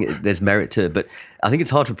philosophy. I think there's merit to it, but I think it's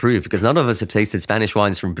hard to prove because none of us have tasted Spanish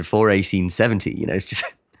wines from before 1870. It's just...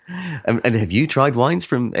 And have you tried wines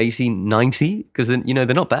from 1890? Because then, they're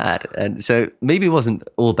not bad. And so maybe it wasn't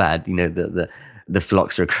all bad, the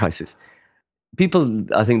phylloxera crisis. People,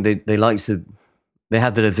 I think they like to... They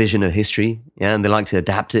have their vision of history, and they like to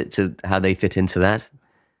adapt it to how they fit into that.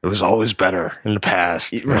 It was always better in the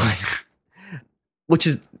past. Right. Which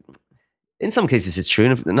is, in some cases it's true,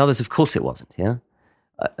 and in others, of course it wasn't, yeah?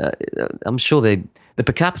 I'm sure the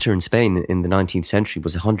per capita in Spain in the 19th century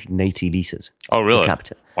was 180 litres. Oh, really? Per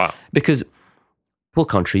capita. Wow. Because, poor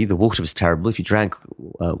country, the water was terrible. If you drank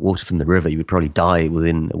water from the river, you would probably die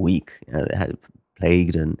within a week. It had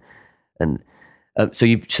plagued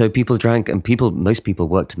so people drank, and most people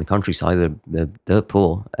worked in the countryside. They're dirt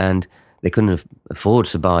poor, and they couldn't afford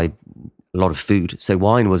to buy a lot of food. So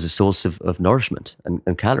wine was a source of nourishment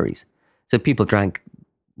and calories. So people drank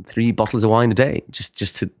 3 bottles of wine a day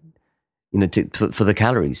just to for the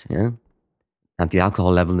calories. Yeah, and the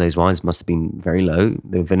alcohol level in those wines must have been very low.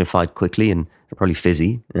 They were vinified quickly and they're probably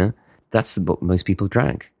fizzy. Yeah, that's what most people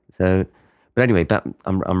drank. So, but anyway,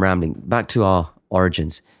 I'm rambling. Back to our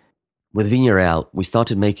origins. With Viña, we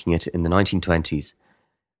started making it in the 1920s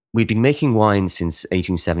we'd been making wine since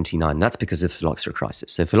 1879. That's because of phylloxera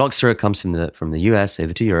crisis. So phylloxera comes from the US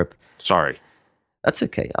over to Europe. Sorry. That's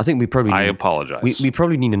okay. I think we probably I apologize. We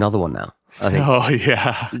probably need another one now. I think. Oh,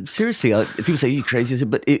 yeah. Seriously, people say you're crazy, I said,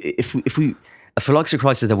 but if we a phylloxera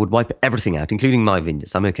crisis that would wipe everything out, including my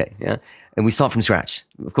vineyards, I'm okay. Yeah, and we start from scratch.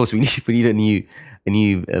 Of course, we need a new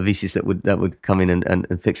VCs that would come in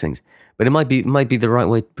and fix things. But it might be the right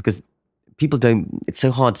way, because people don't. It's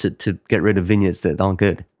so hard to get rid of vineyards that aren't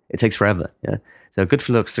good. It takes forever. Yeah, so a good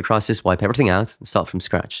phylloxera crisis, wipe everything out and start from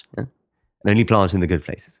scratch. Yeah, and only plant in the good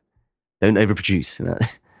places. Don't overproduce.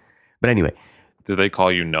 But anyway. Do they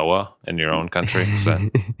call you Noah in your own country? Does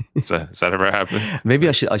that ever happen? Maybe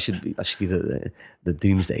I should be the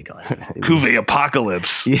doomsday guy. Cuvée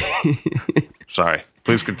apocalypse. Sorry,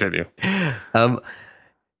 please continue.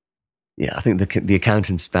 Yeah, I think the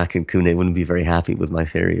accountants back in Cune wouldn't be very happy with my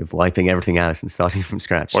theory of wiping everything out and starting from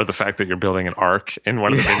scratch. Or the fact that you're building an ark in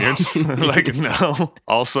one of the vineyards. Like, no.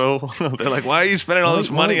 Also, they're like, why are you spending all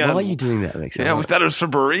this money on... Why are you doing that, Mick? Yeah, we thought it was for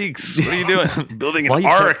barriques. What are you doing? Building an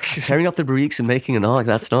ark. Tearing up the barriques and making an ark?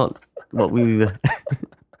 That's not what we...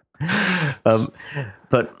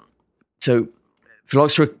 But, so,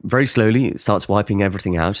 phylloxera very slowly starts wiping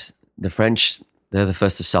everything out. The French, they're the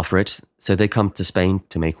first to suffer it. So they come to Spain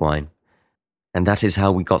to make wine. And that is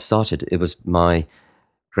how we got started. It was my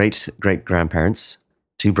great-great-grandparents,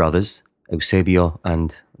 two brothers, Eusebio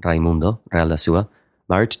and Raimundo Real da Sua,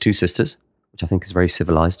 married to two sisters, which I think is a very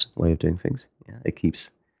civilized way of doing things. Yeah, it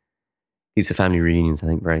keeps the family reunions, I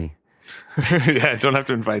think, very... Yeah, don't have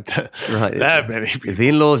to invite that many people. The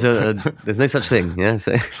in-laws there's no such thing, yeah,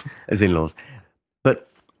 so, as in-laws. But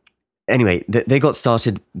anyway, they got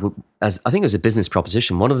started as, I think it was a business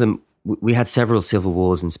proposition. One of them, we had several civil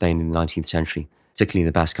wars in Spain in the 19th century, particularly in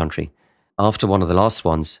the Basque Country. After one of the last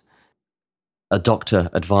ones, a doctor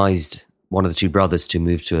advised one of the two brothers to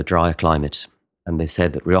move to a drier climate. And they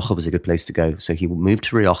said that Rioja was a good place to go. So he moved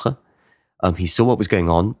to Rioja. He saw what was going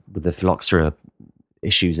on with the phylloxera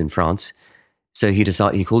issues in France. So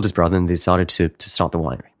he called his brother and they decided to start the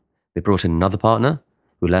winery. They brought in another partner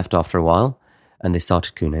who left after a while, and they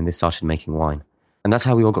started Cune and they started making wine. And that's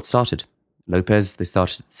how we all got started. Lopez, they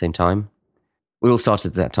started at the same time. We all started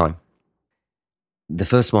at that time. The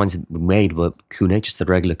first wines that we made were Cune, just the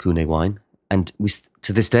regular Cune wine. And we,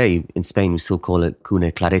 to this day, in Spain, we still call it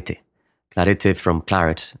Cune Clarete. Clarete from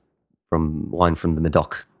claret, from wine from the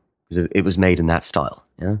Medoc. Because it was made in that style.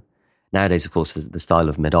 Yeah. Nowadays, of course, the style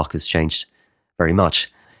of Medoc has changed very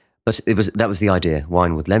much. But that was the idea.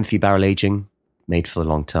 Wine with lengthy barrel aging, made for the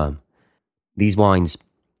long term. These wines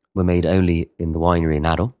were made only in the winery in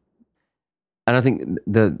Aro. And I think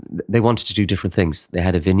they wanted to do different things. They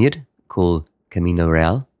had a vineyard called Camino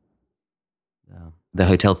Real. The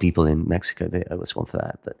hotel people in Mexico, they owe us one for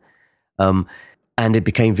that. But and it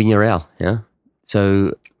became Viña Real, yeah?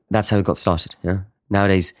 So that's how it got started, yeah?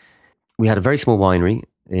 Nowadays, we had a very small winery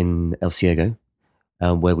in El Ciego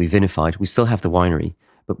where we vinified. We still have the winery,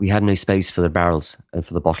 but we had no space for the barrels and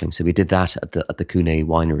for the bottling. So we did that at the Cune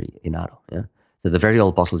winery in Aro, yeah? So the very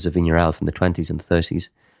old bottles of Viña Real from the 20s and 30s,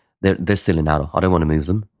 they're still in Aro. I don't want to move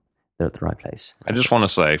them. They're at the right place. I just want to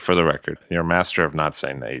say, for the record, you're a master of not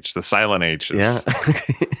saying the H. The silent H is... Yeah.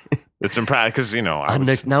 It's impressive because, you know...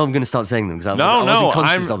 now I'm going to start saying them because I wasn't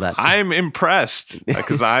conscious of that. I'm impressed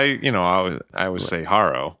because I always say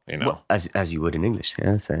Haro, you know. Well, as you would in English,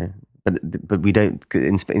 yeah. So, but we don't...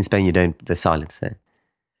 In Spain, you don't... They're silent, so...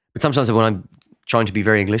 But sometimes when I'm trying to be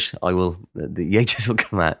very English, the H's will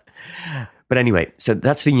come out. But anyway, so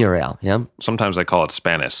that's Viña Real, yeah? Sometimes I call it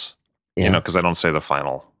Spanish, you know, because I don't say the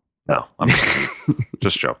final... No, I'm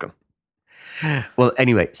just joking. Well,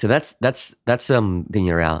 anyway, so that's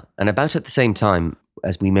Viña Real. And about at the same time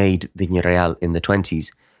as we made Viña Real in the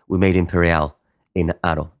 20s, we made Imperial in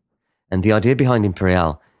Aro. And the idea behind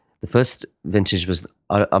Imperial, the first vintage was,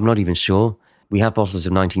 I'm not even sure, we have bottles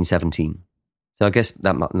of 1917. So I guess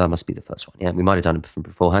that must be the first one. Yeah, we might have done it from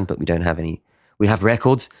beforehand, but we don't have any. We have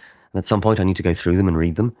records, and at some point I need to go through them and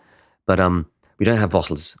read them. But we don't have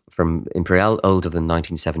bottles from Imperial older than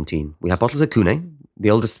 1917. We have bottles of Cune. The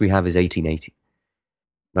oldest we have is 1880.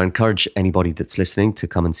 I encourage anybody that's listening to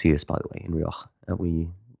come and see us, by the way, in Rioja.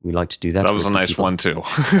 We like to do that. That was a nice one, too.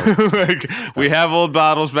 We have old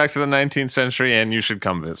bottles back to the 19th century, and you should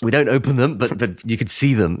come visit. We don't open them, but you could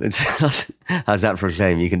see them. How's that for a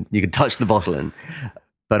claim? You can touch the bottle in.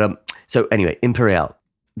 But so anyway, Imperial.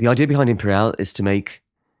 The idea behind Imperial is to make,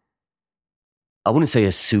 I wouldn't say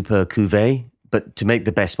a super cuvée, but to make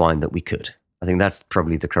the best wine that we could. I think that's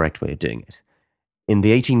probably the correct way of doing it. In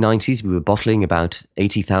the 1890s, we were bottling about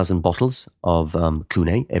 80,000 bottles of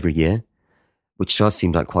Cune every year, which to us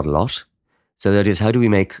seemed like quite a lot. So that is, how do we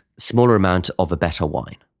make a smaller amount of a better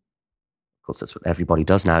wine? Of course, that's what everybody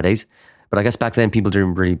does nowadays. But I guess back then people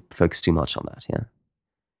didn't really focus too much on that. Yeah.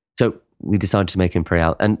 So we decided to make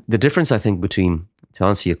Imperial. And the difference, I think, between, to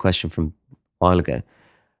answer your question from a while ago,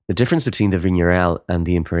 the difference between the Vignereal and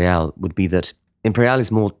the Imperial would be that Imperial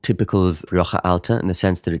is more typical of Rioja Alta in the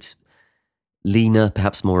sense that it's leaner,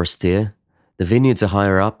 perhaps more austere. The vineyards are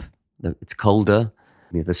higher up. It's colder.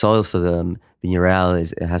 The soil for the Vignereal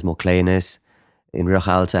it has more clay in it. In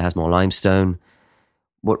Rioja Alta, it has more limestone.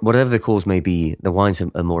 Whatever the cause may be, the wines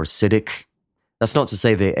are more acidic. That's not to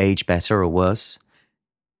say they age better or worse.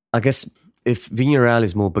 I guess if Vignereal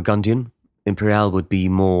is more Burgundian, Imperial would be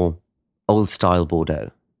more old-style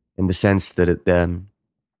Bordeaux in the sense that it's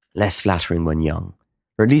less flattering when young.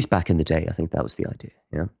 Or at least back in the day, I think that was the idea.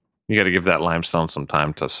 Yeah. You got to give that limestone some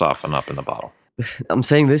time to soften up in the bottle. I'm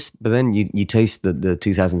saying this, but then you taste the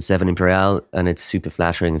 2007 Imperial and it's super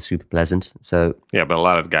flattering and super pleasant. So yeah, but a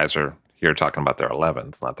lot of guys are here talking about their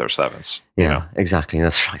 11th, not their 7th. Yeah, you know? Exactly.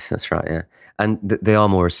 That's right. Yeah, and they are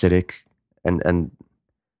more acidic and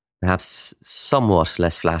perhaps somewhat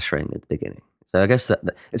less flattering at the beginning. So I guess that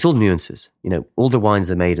it's all nuances. All the wines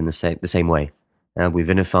are made in the same way. We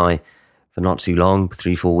vinify for not too long,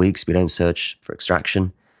 3-4 weeks. We don't search for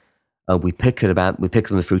extraction. We pick when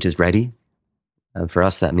the fruit is ready. For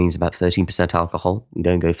us, that means about 13% alcohol. We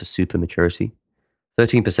don't go for super maturity.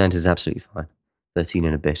 13% is absolutely fine. 13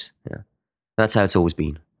 and a bit. Yeah, that's how it's always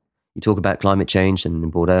been. You talk about climate change and in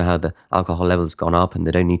Bordeaux how the alcohol level has gone up and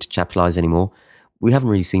they don't need to chaptalize anymore. We haven't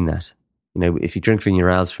really seen that. If you drink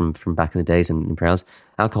Vignereals from back in the days and Imperials,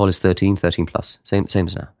 alcohol is 13 plus. Same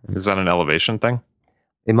as now. Is that an elevation thing?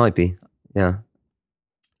 It might be, yeah.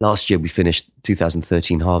 Last year we finished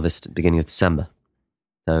 2013 harvest at the beginning of December.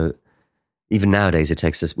 So even nowadays it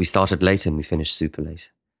takes us, we started late and we finished super late.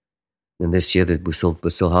 And this year we're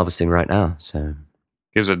still harvesting right now. So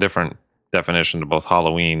gives a different definition to both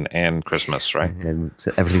Halloween and Christmas, right? And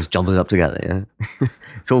so everything's jumbled up together, yeah.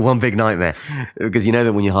 It's all one big nightmare. Because you know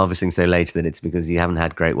that when you're harvesting so late, that it's because you haven't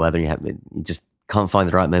had great weather, you just can't find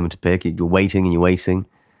the right moment to pick. You're waiting, and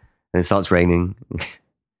it starts raining.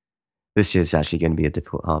 This year it's actually going to be a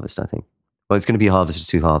difficult harvest, I think. Well, it's going to be a harvest of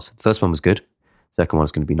 2 halves. The first one was good. The second one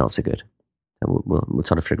is going to be not so good. So we'll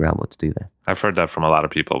try to figure out what to do there. I've heard that from a lot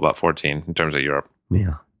of people about 14 in terms of Europe.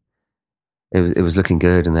 Yeah. It was looking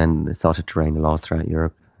good, and then it started to rain a lot throughout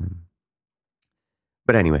Europe.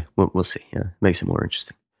 But anyway, we'll see. Yeah, it makes it more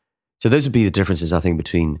interesting. So those would be the differences, I think,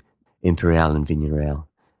 between Imperial and Vignereal.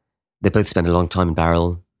 They both spend a long time in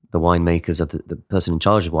barrel. The winemakers, the person in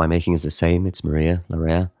charge of winemaking is the same. It's Maria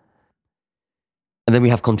Larrea. And then we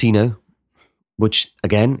have Contino, which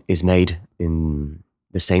again is made in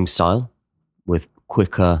the same style with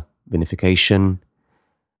quicker vinification,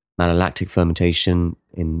 malolactic fermentation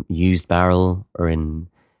in used barrel or in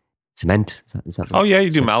cement. Is that oh, yeah,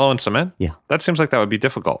 you do mallow and cement? Yeah. That seems like that would be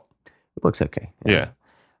difficult. It looks okay. Yeah.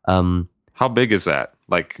 How big is that?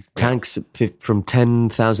 Like tanks from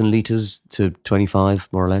 10,000 liters to 25,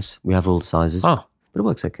 more or less. We have all the sizes. Oh. But it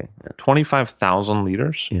works okay. Yeah. 25,000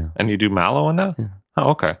 liters? Yeah. And you do mallow in that? Yeah.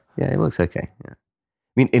 Oh, okay. Yeah, it works okay. Yeah.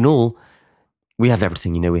 I mean, in all, we have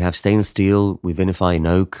everything. We have stainless steel, we vinify in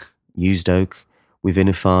oak, used oak, we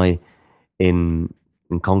vinify in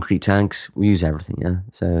concrete tanks. We use everything, yeah.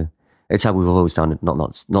 So it's how we've always done it. Not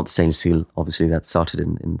the stainless steel, obviously, that started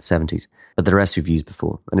in the 70s. But the rest we've used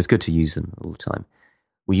before. And it's good to use them all the time.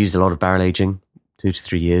 We used a lot of barrel aging, 2 to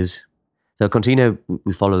 3 years. So Contino,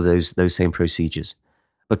 we follow those same procedures.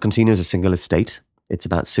 But Contino is a single estate. It's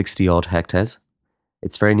about 60 odd hectares.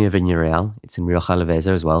 It's very near Vignereal. It's in Rioja Alavesa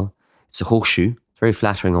as well. It's a horseshoe. It's very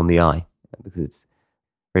flattering on the eye because it's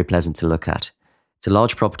very pleasant to look at. It's a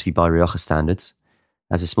large property by Rioja standards.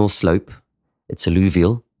 It has a small slope. It's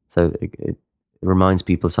alluvial. So it reminds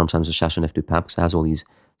people sometimes of Châteauneuf du Pape because it has all these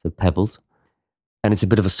sort of pebbles. And it's a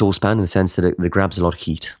bit of a saucepan in the sense that it grabs a lot of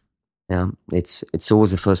heat. Yeah, it's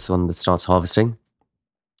always the first one that starts harvesting.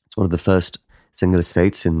 It's one of the first single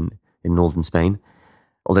estates in northern Spain,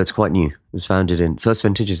 although it's quite new. It was founded first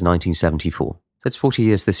vintage is 1974. So it's 40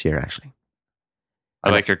 years this year, actually. I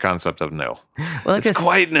like your concept of no. Well, it's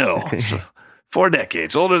quite new. 4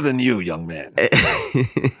 decades older than you, young man.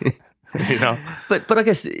 But I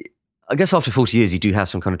guess after 40 years, you do have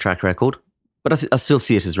some kind of track record. But I still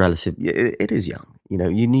see it as relative. It is young.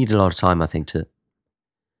 You need a lot of time, I think, to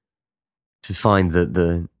find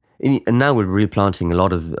and now we're replanting a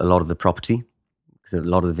lot of the property because a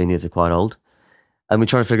lot of the vineyards are quite old, and we're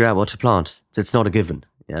trying to figure out what to plant. So it's not a given.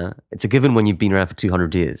 Yeah, it's a given when you've been around for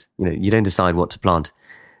 200 years. You don't decide what to plant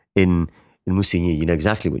in Moussigny. You know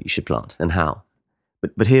exactly what you should plant and how.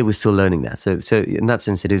 But here we're still learning that. So in that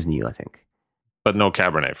sense, it is new, I think. But no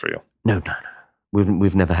Cabernet for you. No.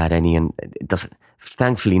 We've never had any, and it doesn't.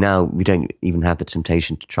 Thankfully, now we don't even have the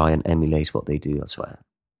temptation to try and emulate what they do elsewhere.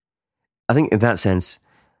 I think in that sense,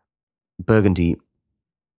 Burgundy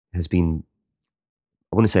has been,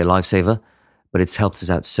 I wouldn't say a lifesaver, but it's helped us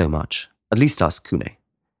out so much. At least us, Kuhne,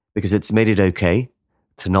 because it's made it okay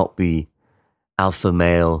to not be alpha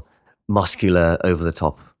male, muscular, over the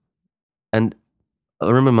top. And I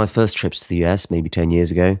remember my first trips to the US, maybe 10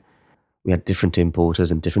 years ago. We had different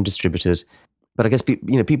importers and different distributors. But I guess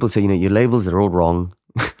people say, your labels are all wrong.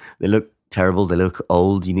 They look terrible. They look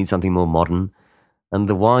old. You need something more modern. And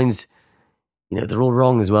the wines, they're all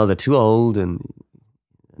wrong as well. They're too old. And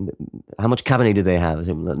how much Cabernet do they have? I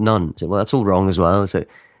said, none. I said, well, that's all wrong as well. So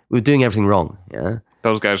we're doing everything wrong. Yeah.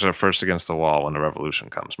 Those guys are first against the wall when the revolution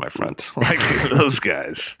comes, my friend. Like those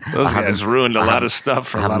guys. Those guys ruined a lot of stuff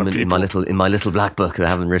for a lot of people. In my little black book that I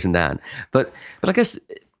haven't written down. But I guess,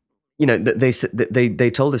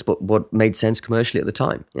 they told us what made sense commercially at the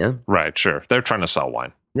time. Yeah. Right. Sure. They're trying to sell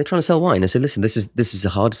wine. They're trying to sell wine. I said, listen, this is a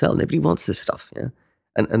hard sell. Nobody wants this stuff. Yeah.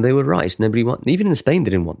 And they were right. Even in Spain, they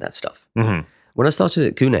didn't want that stuff. Mm-hmm. When I started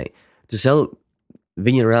at Kuhne, to sell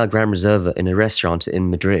Viña Real Gran Reserva in a restaurant in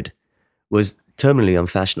Madrid was terminally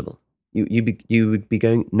unfashionable. You would be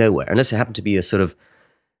going nowhere unless it happened to be a sort of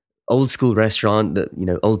old school restaurant that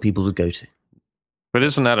old people would go to. But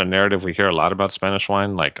isn't that a narrative we hear a lot about Spanish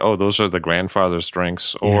wine? Like, oh, those are the grandfather's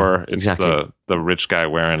drinks, or it's exactly. the rich guy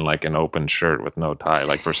wearing like an open shirt with no tie,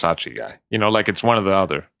 like Versace guy. Like it's one or the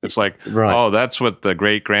other. It's like, right. Oh, that's what the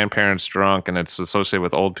great grandparents drunk, and it's associated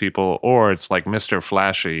with old people, or it's like Mr.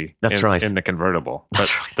 Flashy. That's right. In the convertible. But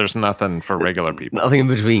That's right. There's nothing for regular people. Nothing in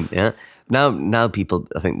between. Yeah. Now people,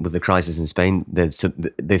 I think, with the crisis in Spain,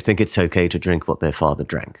 they think it's okay to drink what their father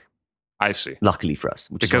drank. I see. Luckily for us,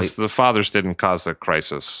 because the fathers didn't cause the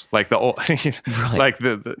crisis, like the old, right. like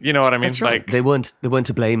the you know what I mean? That's right. Like they weren't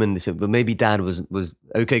to blame, and they said, well, maybe Dad was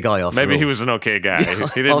okay guy after maybe all. he was an okay guy. Yeah,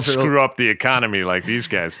 he didn't screw up the economy like these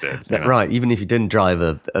guys did. Right. Even if he didn't drive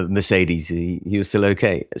a Mercedes, he was still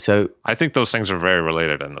okay. So I think those things are very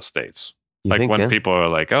related in the States. You like think, when yeah? people are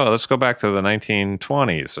like, "Oh, let's go back to the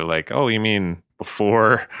 1920s," or like, "Oh, you mean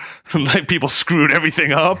before like people screwed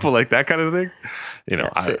everything up," or like that kind of thing.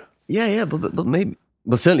 Yeah, but maybe,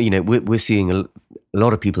 well, certainly, we're seeing a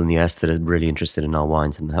lot of people in the US that are really interested in our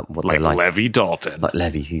wines and what like they like. Levy Dalton. Like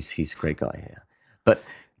Levy, he's a great guy. Yeah, but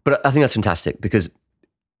I think that's fantastic because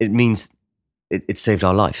it means it saved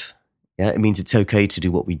our life. Yeah, it means it's okay to do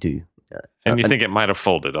what we do. And you think it might have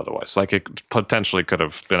folded otherwise? Like it potentially could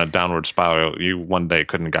have been a downward spiral you one day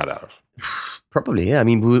couldn't get out of. Probably, yeah. I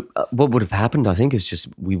mean, what would have happened, I think, is just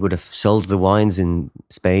we would have sold the wines in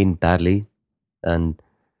Spain badly, and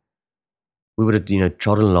we would have,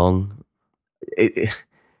 trodden along.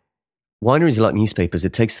 Wineries are like newspapers.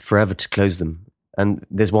 It takes forever to close them. And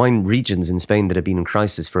there's wine regions in Spain that have been in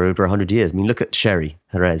crisis for over 100 years. I mean, look at Sherry,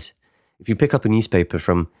 Jerez. If you pick up a newspaper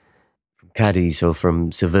from Cadiz or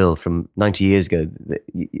from Seville from 90 years ago,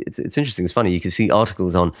 it's interesting. It's funny. You can see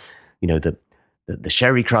articles on, the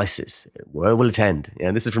Sherry crisis. Where will it end?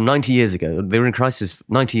 Yeah, this is from 90 years ago. They were in crisis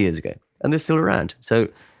 90 years ago, and they're still around. So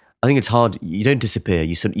I think it's hard. You don't disappear.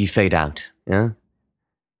 You fade out. Yeah,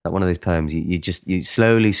 like one of those poems. You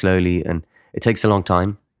slowly, and it takes a long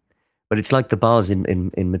time. But it's like the bars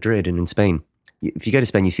in Madrid and in Spain. If you go to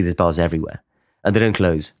Spain, you see there's bars everywhere, and they don't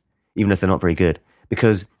close, even if they're not very good,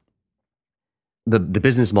 because the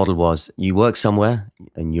business model was you work somewhere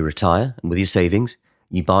and you retire, and with your savings,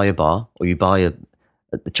 you buy a bar or you buy a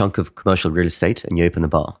chunk of commercial real estate and you open a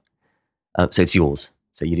bar. So it's yours.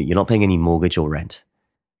 So you're not paying any mortgage or rent.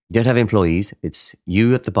 You don't have employees. It's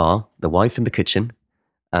you at the bar, the wife in the kitchen,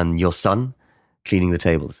 and your son cleaning the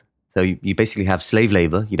tables. So you basically have slave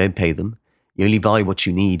labor. You don't pay them. You only buy what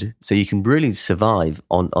you need. So you can really survive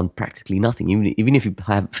on practically nothing, even if you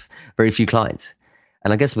have very few clients.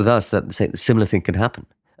 And I guess with us, that the similar thing can happen.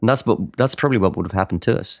 And that's probably what would have happened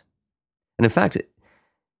to us. And in fact,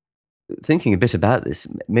 thinking a bit about this,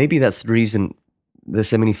 maybe that's the reason there's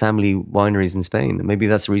so many family wineries in Spain. Maybe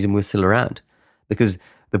that's the reason we're still around. Because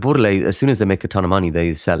the Bordelais, as soon as they make a ton of money,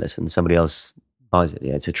 they sell it and somebody else buys it.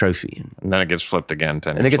 Yeah, it's a trophy. And then it gets flipped again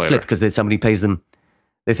 10 years later. And it gets flipped because somebody pays them.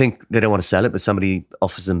 They think they don't want to sell it, but somebody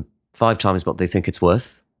offers them 5 times what they think it's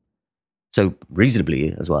worth. So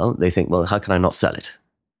reasonably as well, they think, well, how can I not sell it?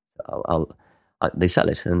 They sell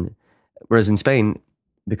it. And whereas in Spain,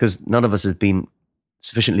 because none of us have been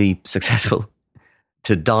sufficiently successful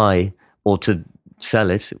to die or to sell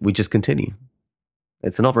it, we just continue.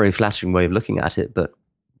 It's a not very flattering way of looking at it, but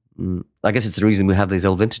I guess it's the reason we have these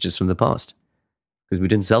old vintages from the past, because we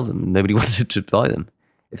didn't sell them and nobody wanted to buy them.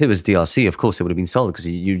 If it was DRC, of course, it would have been sold because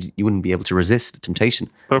you wouldn't be able to resist the temptation.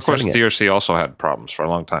 But of course, selling it. DRC also had problems for a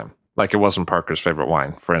long time. Like it wasn't Parker's favorite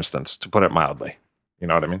wine, for instance, to put it mildly. You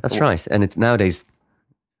know what I mean? That's right. And it's nowadays,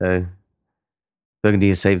 Burgundy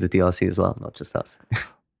has saved the DRC as well, not just us.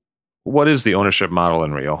 What is the ownership model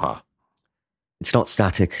in Rioja? It's not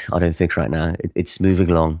static, I don't think, right now. It's moving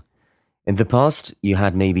along. In the past, you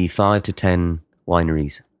had maybe 5 to 10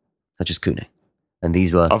 wineries, such as Cune. And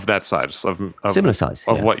these were Of that size, of similar size.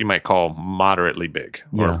 of yeah. what you might call moderately big.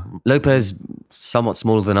 Yeah. Lopez, somewhat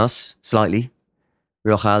smaller than us, slightly.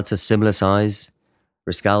 Rioja Alta, similar size.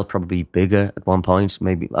 Riscal, probably bigger at one point,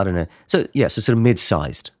 maybe, I don't know. So, yeah, so sort of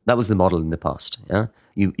mid-sized. That was the model in the past, yeah?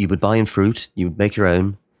 You would buy in fruit, you would make your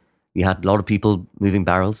own. You had a lot of people moving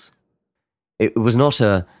barrels. It was not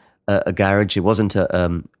a garage, it wasn't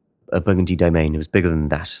a Burgundy domain, it was bigger than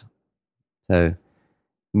that. So,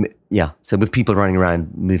 yeah, so with people running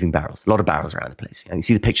around moving barrels, a lot of barrels around the place. And you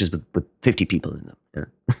see the pictures with 50 people in them.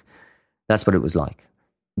 Yeah. That's what it was like.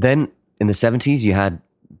 Then in the 70s, you had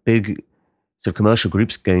big sort of commercial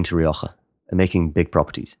groups going to Rioja and making big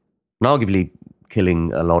properties, and arguably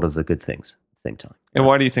killing a lot of the good things at the same time. And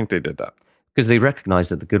why do you think they did that? Because they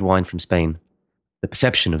recognized that the good wine from Spain, the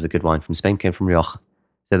perception of the good wine from Spain came from Rioja.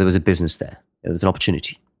 So there was a business there. There was an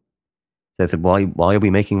opportunity. So they thought, why are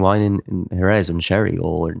we making wine in Jerez or in Sherry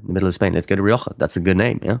or in the middle of Spain? Let's go to Rioja. That's a good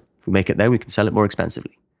name, yeah? If we make it there, we can sell it more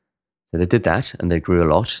expensively. So they did that, and they grew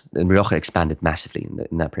a lot. And Rioja expanded massively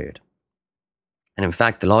in that period. And in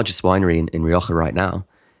fact, the largest winery in Rioja right now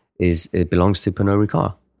it belongs to Pernod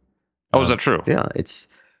Ricard. Oh, is that true? Yeah, it's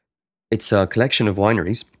a collection of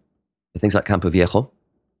wineries. Things like Campo Viejo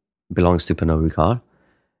belongs to Pernod Ricard,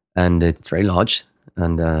 and it's very large,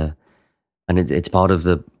 and it's part of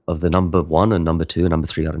the number 1 and number 2 and number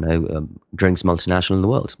 3, I don't know, drinks multinational in the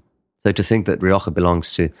world. So to think that Rioja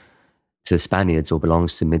belongs to Spaniards or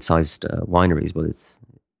belongs to mid-sized wineries, well, it's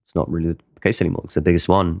not really the case anymore. It's the biggest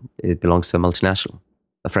one. It belongs to a multinational,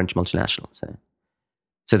 a French multinational.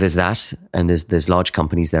 So there's that, and there's large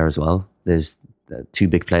companies there as well. There's 2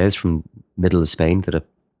 big players from middle of Spain that have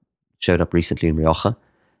showed up recently in Rioja,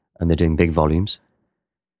 and they're doing big volumes.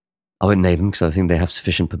 I wouldn't name them because I think they have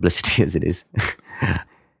sufficient publicity as it is.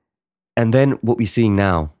 And then what we're seeing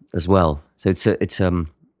now as well. So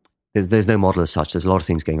there's no model as such. There's a lot of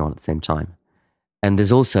things going on at the same time. And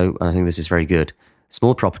there's also, and I think this is very good,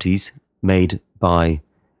 small properties made by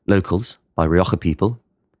locals, by Rioja people.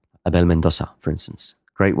 Abel Mendoza, for instance.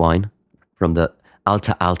 Great wine from the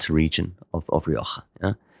Alta region of Rioja.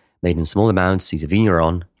 Yeah? Made in small amounts. He's a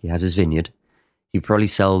vigneron. He has his vineyard. He probably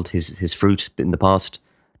sold his fruit in the past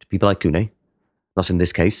to people like Cune. Not in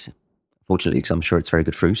this case, fortunately, because I'm sure it's very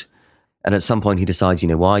good fruit. And at some point he decides,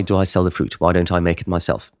 why do I sell the fruit? Why don't I make it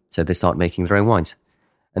myself? So they start making their own wines.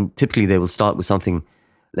 And typically they will start with something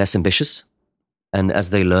less ambitious. And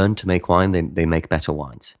as they learn to make wine, they make better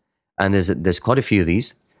wines. And there's quite a few of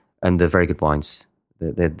these, and they're very good wines.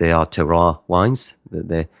 They are terroir wines.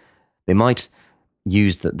 They might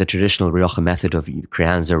use the traditional Rioja method of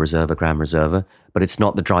Crianza, Reserva, Gran Reserva, but it's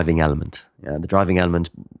not the driving element. The driving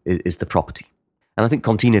element is the property. And I think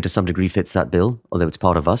Contino to some degree fits that bill, although it's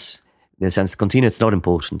part of us. In a sense, Contino, it's not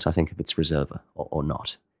important, I think, if it's Reserva or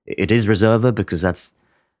not. It is Reserva because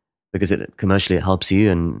commercially it helps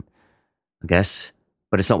you, and I guess,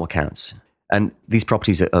 but it's not what counts. And these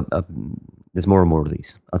properties there's more and more of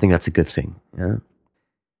these. I think that's a good thing. Yeah.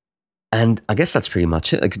 And I guess that's pretty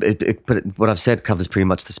much it. But what I've said covers pretty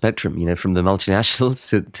much the spectrum, from the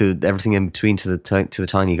multinationals to everything in between to the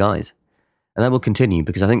tiny guys. And that will continue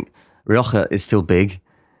because I think Rioja is still big,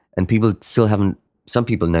 and people still haven't. Some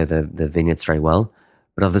people know their vineyards very well,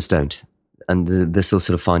 but others don't, and they're still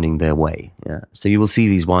sort of finding their way. Yeah. So you will see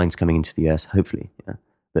these wines coming into the US, hopefully. Yeah.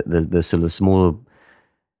 The sort of smaller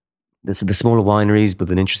wineries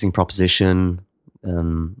with an interesting proposition.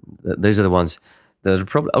 Those are the ones that are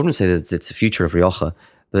probably. I wouldn't say that it's the future of Rioja,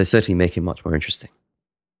 but they certainly make it much more interesting.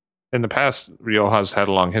 In the past, Rioja's had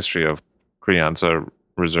a long history of Crianza,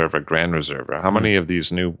 Reserva, Gran Reserva. How many of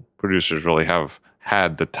these new producers really have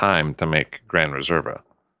had the time to make Gran Reserva?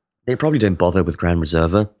 They probably don't bother with Gran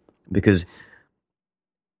Reserva because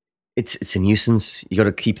it's a nuisance. You got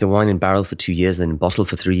to keep the wine in barrel for 2 years, then in bottle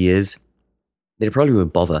for 3 years. They probably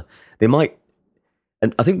won't bother. They might,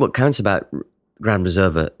 and I think what counts about Gran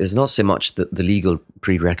Reserva is not so much the legal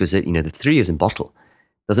prerequisite. The 3 years in bottle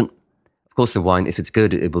doesn't. Of course, the wine, if it's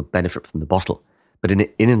good, it will benefit from the bottle. But in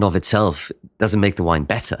and of itself, it doesn't make the wine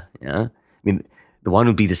better. Yeah, the wine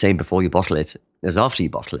will be the same before you bottle it as after you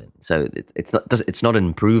bottle it. So it's not an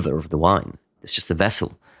improver of the wine. It's just a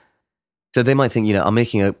vessel. So they might think, I'm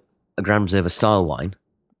making a Gran Reserva style wine,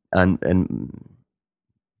 and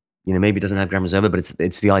maybe it doesn't have Gran Reserva, but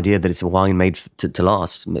it's the idea that it's a wine made to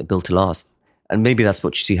last, built to last. And maybe that's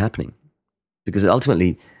what you see happening. Because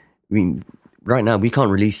ultimately, I mean, right now,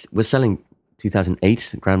 we're selling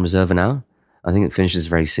 2008 Gran Reserva now. I think it finishes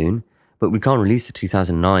very soon. But we can't release the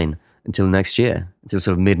 2009 until next year, until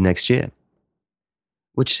sort of mid next year.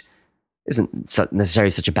 Which isn't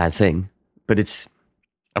necessarily such a bad thing, but it's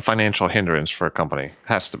a financial hindrance for a company.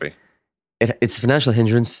 Has to be. It's a financial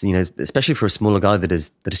hindrance, especially for a smaller guy that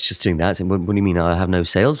is just doing that. And what do you mean? I have no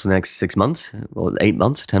sales for the next 6 months or 8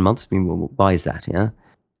 months, 10 months? I mean, why is that? Yeah,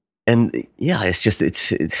 and yeah, it's just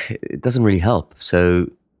it doesn't really help. So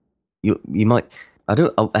you might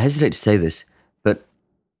I hesitate to say this, but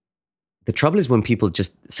the trouble is when people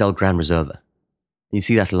just sell Gran Reserva. You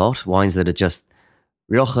see that a lot. Wines that are just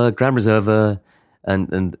Rioja, Gran Reserva,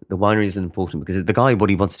 and the winery isn't important because the guy, what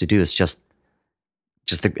he wants to do is just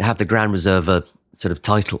to have the Gran Reserva sort of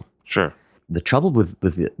title. Sure. The trouble with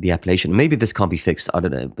the appellation, maybe this can't be fixed, I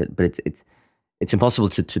don't know, but it's impossible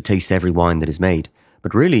to taste every wine that is made.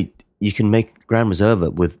 But really, you can make Gran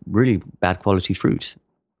Reserva with really bad quality fruit.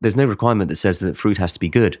 There's no requirement that says that fruit has to be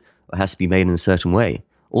good or has to be made in a certain way.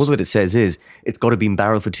 All that it says is it's got to be in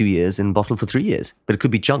barrel for 2 years and bottled for 3 years, but it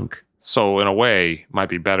could be junk. So in a way, it might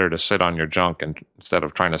be better to sit on your junk instead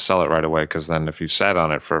of trying to sell it right away, because then if you sat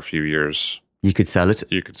on it for a few years, you could sell it.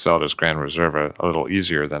 You could sell it as Gran Reserva a little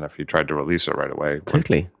easier than if you tried to release it right away.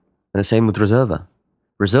 Totally. And the same with Reserva.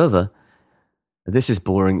 Reserva, this is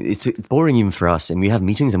boring. It's boring even for us. And we have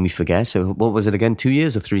meetings and we forget. So what was it again? 2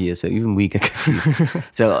 years or 3 years? So even we get confused.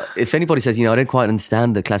 So if anybody says, I don't quite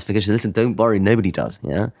understand the classification, listen, don't worry, nobody does.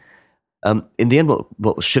 Yeah. In the end,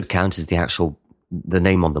 what should count is the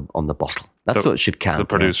name on the bottle. That's what should count. The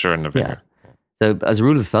producer and the vineyard. Yeah. So as a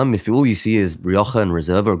rule of thumb, if all you see is Rioja and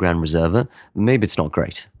Reserva or Gran Reserva, maybe it's not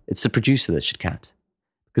great. It's the producer that should count.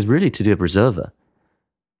 Because really, to do a Reserva,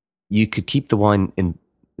 you could keep the wine in...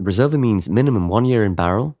 Reserva means minimum 1 year in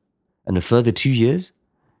barrel and a further 2 years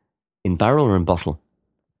in barrel or in bottle.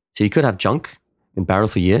 So you could have junk in barrel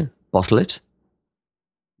for a year, bottle it,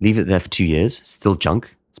 leave it there for 2 years, still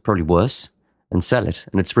junk, it's probably worse, and sell it,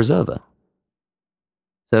 and it's Reserva.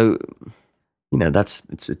 So,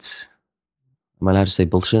 it's am I allowed to say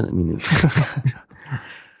bullshit? I mean,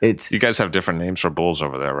 it's you guys have different names for bulls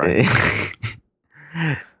over there, right?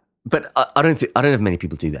 But I don't have many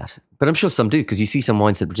people do that. But I'm sure some do, because you see some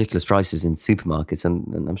wines at ridiculous prices in supermarkets,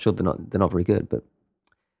 and I'm sure they're not very good. But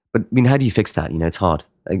I mean, how do you fix that? It's hard.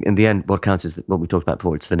 In the end, what counts is what we talked about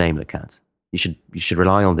before. It's the name that counts. You should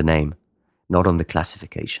rely on the name, not on the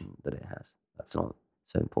classification that it has. That's not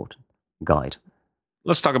so important. Guide.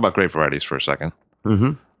 Let's talk about grape varieties for a second.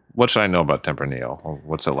 Mm-hmm. What should I know about Tempranillo?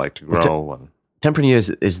 What's it like to grow?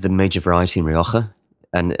 Tempranillo is the major variety in Rioja.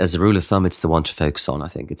 And as a rule of thumb, it's the one to focus on, I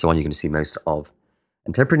think. It's the one you're going to see most of.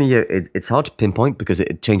 And Tempranillo, it's hard to pinpoint because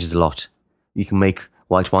it changes a lot. You can make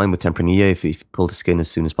white wine with Tempranillo if you pull the skin as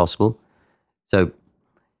soon as possible. So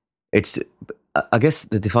it's, I guess,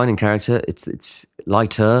 the defining character, it's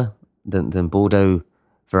lighter than Bordeaux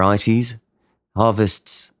varieties.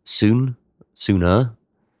 Harvests sooner.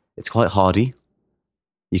 It's quite hardy.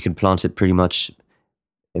 You can plant it pretty much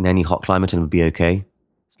in any hot climate and it would be okay.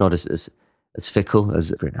 It's not as fickle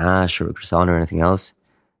as a Grenache or a Crisana or anything else.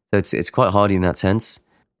 So it's quite hardy in that sense.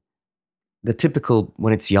 The typical,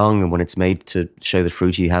 when it's young and when it's made to show the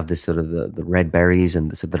fruit, you have this sort of the red berries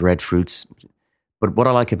and the red fruits. But what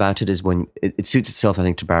I like about it is when it suits itself, I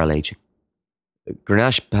think, to barrel aging.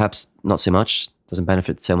 Grenache, perhaps not so much, doesn't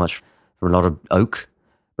benefit so much from a lot of oak.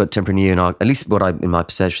 But Tempranillo, at least in my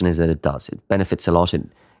perception, is that it does. It benefits a lot.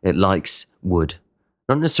 It likes wood.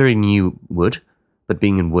 Not necessarily new wood, but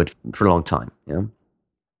being in wood for a long time. Yeah.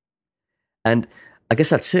 And I guess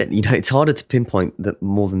that's it. It's harder to pinpoint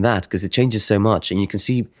more than that because it changes so much. And you can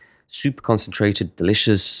see super concentrated,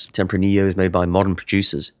 delicious Tempranillos made by modern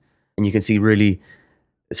producers. And you can see really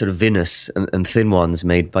sort of vinous and thin ones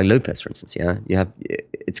made by Lopez, for instance. Yeah.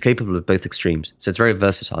 It's capable of both extremes. So it's very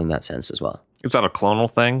versatile in that sense as well. Is that a clonal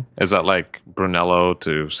thing? Is that like Brunello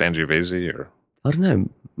to Sangiovese, or? I don't know.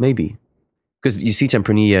 Maybe. Because you see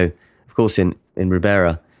Tempranillo, of course, in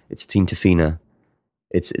Ribera, it's Tinta Fina.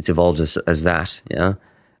 It's evolved as that, yeah?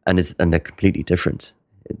 And they're completely different.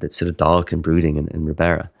 It's sort of dark and brooding in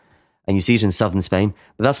Ribera. And you see it in southern Spain,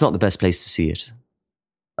 but that's not the best place to see it.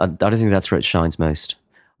 I don't think that's where it shines most.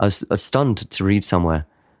 I was stunned to read somewhere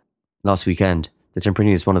last weekend that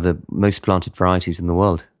Tempranillo is one of the most planted varieties in the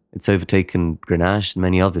world. It's overtaken Grenache and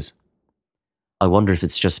many others. I wonder if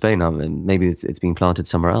it's just Spain. I mean, maybe it's being planted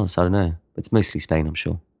somewhere else. I don't know. It's mostly Spain, I'm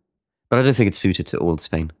sure. But I don't think it's suited to all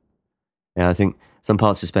Spain. Yeah, I think some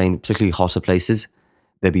parts of Spain, particularly hotter places,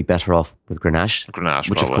 they'd be better off with Grenache, Grenache,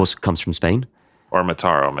 which probably. of course comes from Spain. Or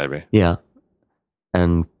Mataro, maybe. Yeah.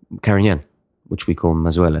 And Carignan, which we call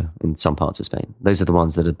Mazuelo in some parts of Spain. Those are the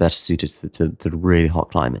ones that are better suited to the really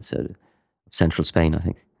hot climates of central Spain, I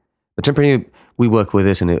think. But Tempranillo, we work with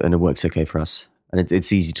it and it works okay for us. And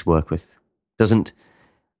it's easy to work with.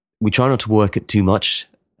 We try not to work it too much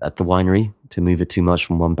at the winery, to move it too much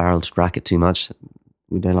from one barrel, to rack it too much.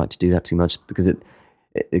 We don't like to do that too much because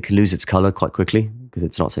it can lose its color quite quickly because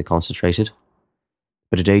it's not so concentrated.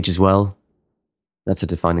 But it ages well. That's a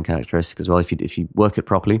defining characteristic as well. If you work it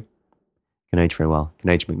properly, it can age very well. It can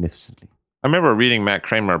age magnificently. I remember reading Matt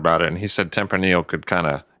Kramer about it, and he said Tempranillo could kind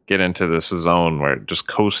of get into this zone where it just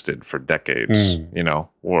coasted for decades,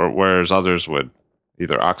 whereas others would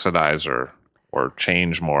either oxidize or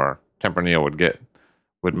change more. Tempranillo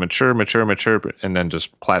would mature, and then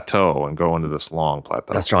just plateau and go into this long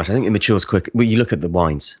plateau. That's right. I think it matures quick. Well, you look at the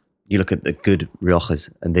wines, you look at the good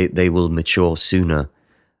Riojas, and they will mature sooner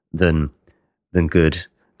than good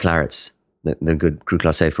clarets, than good Cru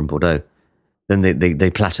Classé from Bordeaux. Then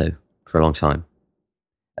they plateau for a long time.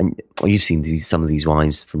 And you've seen some of these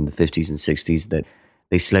wines from the 50s and 60s that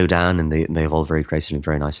they slow down and they evolve very gracefully and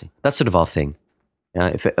very nicely. That's sort of our thing.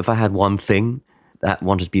 If I had one thing that I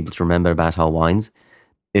wanted people to remember about our wines,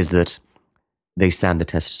 is that they stand the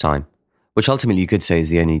test of time, which ultimately you could say is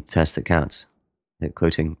the only test that counts.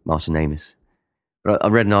 Quoting Martin Amis. But I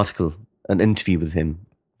read an interview with him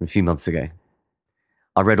a few months ago.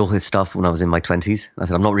 I read all his stuff when I was in my 20s. I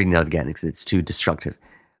said, I'm not reading that again because it's too destructive.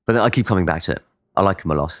 But then I keep coming back to it. I like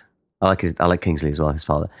him a lot. I like Kingsley as well, his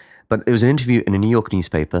father. But it was an interview in a New York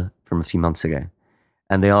newspaper from a few months ago.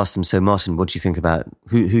 And they asked him, so Martin, what do you think about,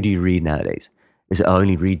 who do you read nowadays? He said, I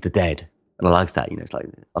only read the dead. And I liked that, it's like,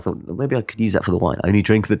 I thought, well, maybe I could use that for the wine. I only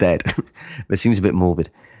drink the dead. But it seems a bit morbid.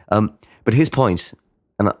 But his point,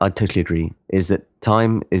 and I totally agree, is that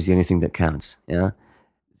time is the only thing that counts. Yeah.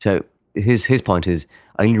 So his point is,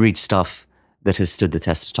 I only read stuff that has stood the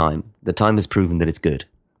test of time. The time has proven that it's good.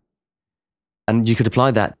 And you could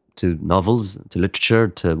apply that to novels, to literature,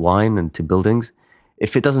 to wine, and to buildings.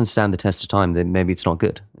 If it doesn't stand the test of time, then maybe it's not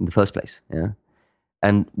good in the first place. Yeah.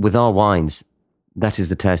 And with our wines, that is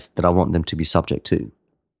the test that I want them to be subject to.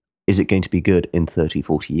 Is it going to be good in 30,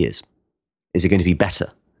 40 years? Is it going to be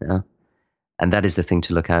better? Yeah. And that is the thing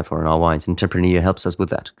to look out for in our wines. And Tempranillo helps us with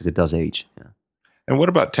that because it does age. Yeah. And what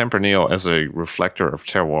about Tempranillo as a reflector of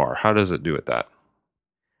terroir? How does it do with that?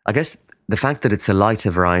 I guess the fact that it's a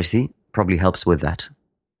lighter variety probably helps with that.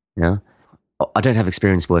 Yeah. I don't have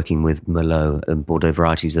experience working with Merlot and Bordeaux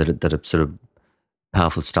varieties that are sort of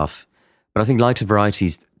powerful stuff. But I think lighter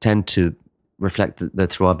varieties tend to reflect the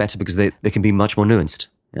terroir better because they can be much more nuanced.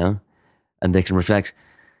 Yeah. And they can reflect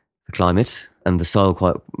the climate and the soil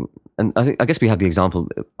quite. And I guess we have the example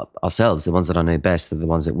ourselves. The ones that I know best are the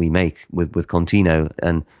ones that we make with Contino.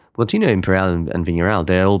 And Contino, Imperial, and Vigneral,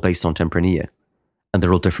 they're all based on Tempranillo. And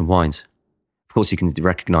they're all different wines. Of course, you can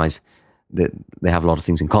recognize that they have a lot of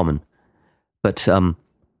things in common. But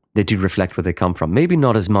they do reflect where they come from. Maybe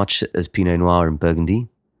not as much as Pinot Noir and Burgundy,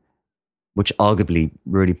 which arguably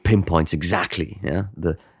really pinpoints exactly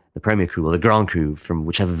the Premier Cru or the Grand Cru from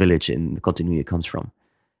whichever village in the Continu it comes from.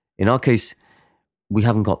 In our case, we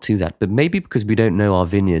haven't got to that, but maybe because we don't know our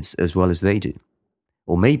vineyards as well as they do.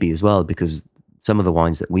 Or maybe as well because some of the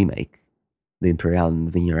wines that we make, the Imperial and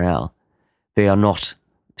the Vigneral, they are not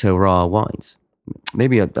terroir wines.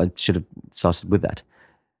 Maybe I should have started with that.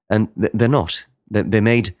 And they're not. They're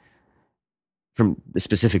made from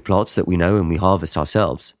specific plots that we know and we harvest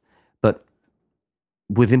ourselves. But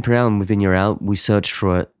with Imperial and with Vigneral, we search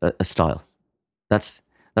for a style. That's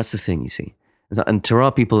the thing, you see. And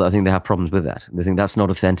terroir people, I think they have problems with that. They think that's not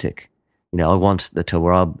authentic. I want the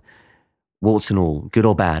terroir, warts and all, good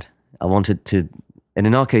or bad. I want it to... And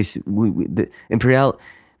in our case, the Imperial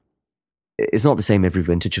is not the same every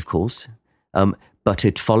vintage, of course. But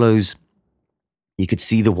it follows... You could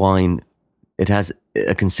see the wine, it has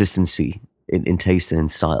a consistency in taste and in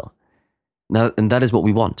style. Now, and that is what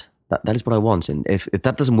we want. That is what I want. And if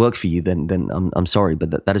that doesn't work for you, then I'm sorry,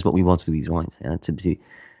 but that is what we want with these wines. Yeah?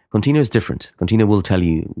 Contino is different. Contino will tell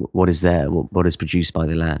you what is there, what is produced by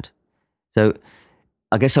the land. So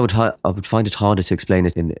I guess I would find it harder to explain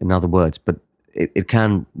it in other words, but it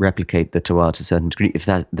can replicate the terroir to a certain degree if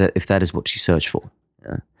that is what you search for.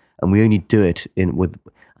 Yeah? And we only do it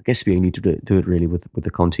I guess we only do it really with the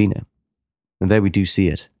Contino. And there we do see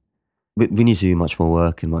it. We need to do much more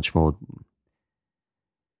work and much more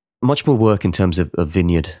work in terms of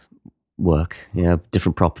vineyard work.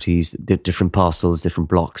 Different properties, different parcels, different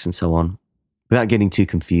blocks and so on, without getting too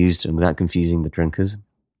confused and without confusing the drinkers.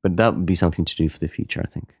 But that would be something to do for the future, I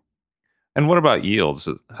think. And what about yields?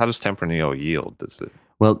 How does Tempranillo yield? Does it?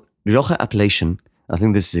 Well, Rioja appellation, I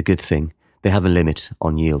think this is a good thing. They have a limit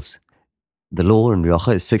on yields. The law in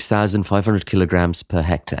Rioja is 6,500 kilograms per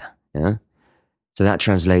hectare. Yeah, so that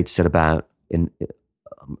translates at about I'm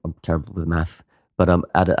terrible with math, but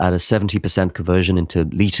at a 70% conversion into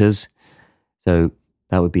liters. So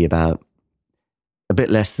that would be about a bit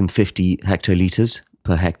less than 50 hectoliters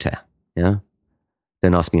per hectare. Yeah,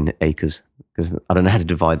 don't ask me in acres because I don't know how to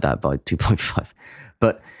divide that by 2.5.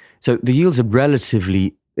 But so the yields are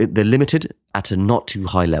they're limited at a not too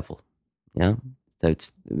high level. Yeah. So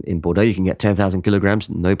it's in Bordeaux, you can get 10,000 kilograms,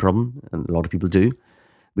 no problem. And a lot of people do.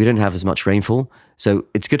 We don't have as much rainfall. So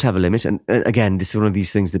it's good to have a limit. And again, this is one of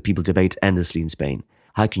these things that people debate endlessly in Spain.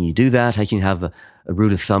 How can you do that? How can you have a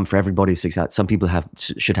rule of thumb for everybody? Some people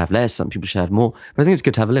should have less, some people should have more. But I think it's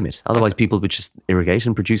good to have a limit. Otherwise, people would just irrigate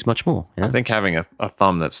and produce much more. Yeah? I think having a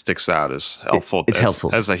thumb that sticks out is helpful. It's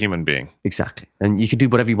helpful. As a human being. Exactly. And you can do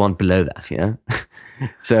whatever you want below that, yeah?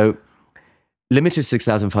 So limit is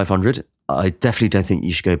 6,500. I definitely don't think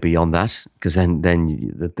you should go beyond that because then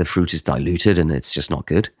the fruit is diluted and it's just not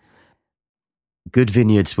good. Good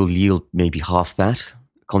vineyards will yield maybe half that.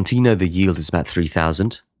 Contino, the yield is about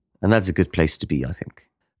 3,000, and that's a good place to be, I think.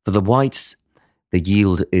 For the whites, the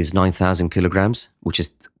yield is 9,000 kilograms, which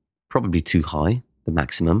is probably too high, the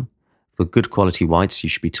maximum. For good quality whites, you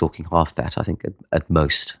should be talking half that, I think, at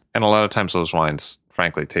most. And a lot of times those wines,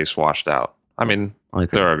 frankly, taste washed out. I mean,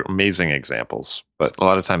 there are amazing examples, but a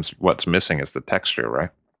lot of times what's missing is the texture, right?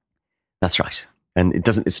 That's right. And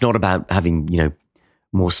it's not about having,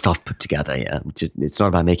 more stuff put together. Yeah. It's not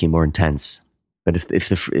about making it more intense. But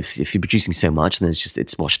if you're producing so much, then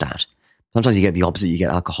it's washed out. Sometimes you get the opposite. You get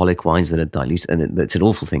alcoholic wines that are dilute, and it's an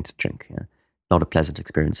awful thing to drink. Yeah. Not a pleasant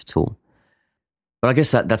experience at all. But I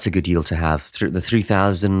guess that's a good yield to have. Through the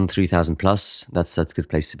 3,000 plus, that's a good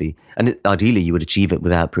place to be. And ideally, you would achieve it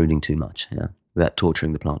without pruning too much, without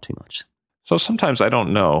torturing the plant too much. So sometimes I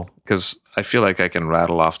don't know, because I feel like I can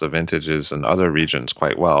rattle off the vintages in other regions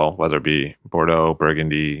quite well, whether it be Bordeaux,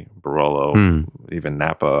 Burgundy, Barolo, even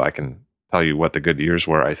Napa. I can tell you what the good years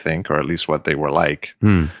were, I think, or at least what they were like.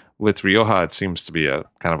 With Rioja, it seems to be a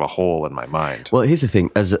kind of a hole in my mind. Well, here's the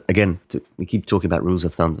thing. We keep talking about rules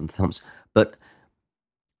of thumbs, but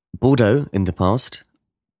Bordeaux in the past,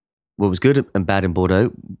 what was good and bad in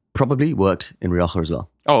Bordeaux probably worked in Rioja as well.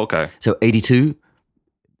 Oh, okay. So 82,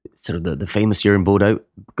 sort of the famous year in Bordeaux,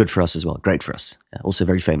 good for us as well, great for us. Yeah, also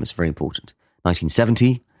very famous, very important.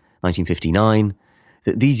 1970, 1959,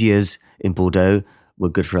 these years in Bordeaux were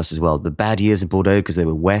good for us as well. The bad years in Bordeaux, because they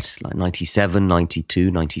were wet, like 97,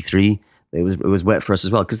 92, 93, it was wet for us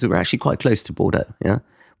as well, because we were actually quite close to Bordeaux. Yeah,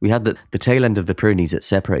 we had the tail end of the Pyrenees that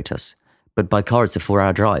separate us. But by car, it's a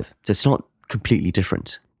 4-hour drive. So it's not completely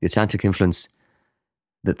different. The Atlantic influence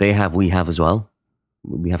that they have, we have as well.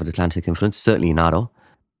 We have an Atlantic influence, certainly in Aro.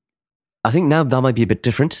 I think now that might be a bit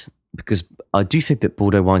different because I do think that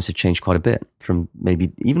Bordeaux wines have changed quite a bit from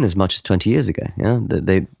maybe even as much as 20 years ago. Yeah,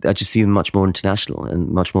 I just see them much more international and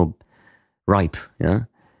much more ripe. Yeah,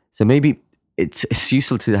 so maybe it's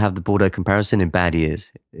useful to have the Bordeaux comparison in bad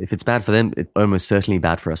years. If it's bad for them, it's almost certainly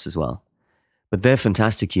bad for us as well. But they're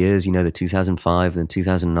fantastic years, the 2005 and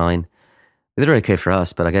 2009. They're okay for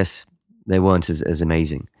us, but I guess they weren't as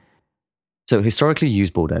amazing. So historically, use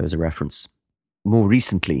Bordeaux as a reference. More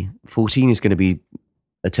recently, 14 is going to be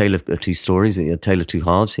a tale of two stories, a tale of two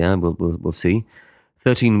halves. Yeah, we'll see.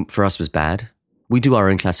 13 for us was bad. We do our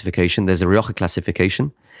own classification. There's a Rioja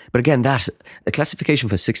classification, but again, that's a classification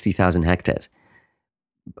for 60,000 hectares.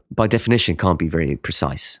 By definition, can't be very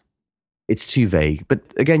precise. It's too vague. But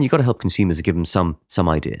again, you've got to help consumers give them some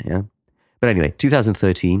idea. Yeah. But anyway,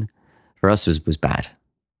 2013 for us was bad.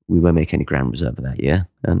 We won't make any Grand Reserve that year,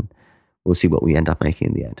 and we'll see what we end up making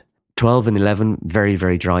in the end. 12 and 11, very,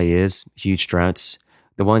 very dry years, huge droughts.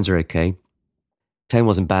 The wines are okay. 10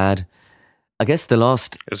 wasn't bad. I guess the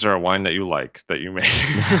last... Is there a wine that you like, that you made?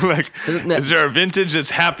 Is there a vintage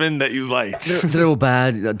that's happened that you liked? They're all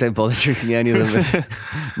bad. I don't bother drinking any of them.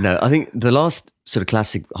 No, I think the last sort of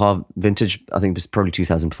classic hard vintage, I think was probably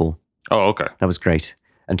 2004. Oh, okay. That was great.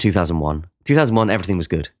 And 2001. 2001, everything was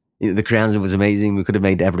good. The Crianza was amazing. We could have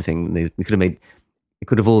made everything. It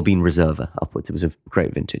could have all been Reserva upwards. It was a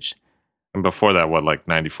great vintage. And before that, what, like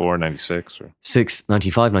 94, 96? Or?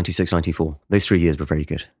 95, 96, 94. Those 3 years were very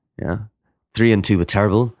good. Yeah. 3 and 2 were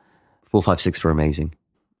terrible. 4, 5, 6 were amazing.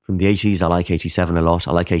 From the 80s, I like 87 a lot.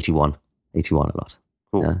 I like 81. 81 a lot.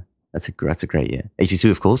 Cool. Yeah. That's a great year.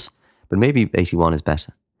 82, of course, but maybe 81 is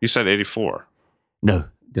better. You said 84. No.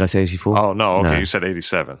 Did I say 84? Oh, no. Okay. No. You said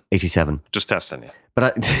 87. 87. Just testing you.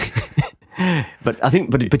 But But I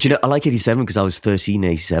think, but I like 87 because I was 13,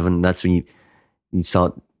 87. That's when you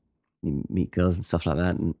start, you meet girls and stuff like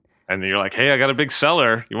that. And you're like, hey, I got a big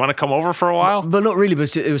cellar. You want to come over for a while? But not really.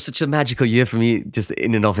 But it was such a magical year for me, just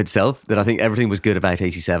in and of itself, that I think everything was good about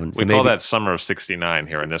 87. We call that summer of 69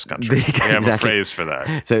 here in this country. We have a phrase for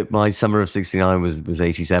that. So my summer of 69 was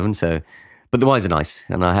 87. So, but the wines are nice.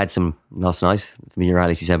 And I had some last night from year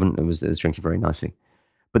 87. It was drinking very nicely.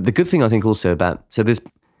 But the good thing I think also about,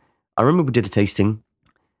 I remember we did a tasting,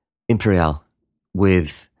 Imperial,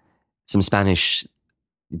 with some Spanish,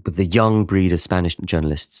 with the young breed of Spanish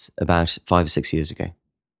journalists about 5 or 6 years ago.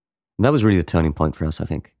 And that was really the turning point for us, I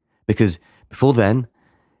think. Because before then,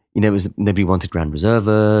 it was nobody wanted Grand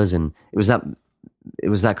Reservas, and it was that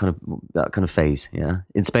kind of phase,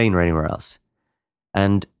 in Spain or anywhere else.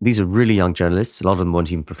 And these are really young journalists. A lot of them weren't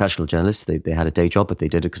even professional journalists. They had a day job, but they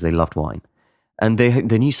did it because they loved wine. And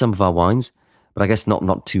they knew some of our wines, but I guess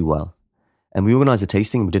not too well. And we organized a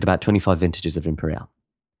tasting, and we did about 25 vintages of Imperial.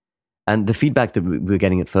 And the feedback that we were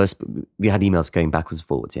getting at first, we had emails going backwards and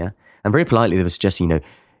forwards, And very politely, they were suggesting,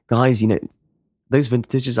 guys, those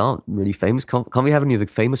vintages aren't really famous. Can't we have any of the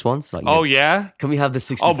famous ones? Like, yeah? Can we have the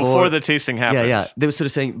 64? Oh, before the tasting happened. Yeah. They were sort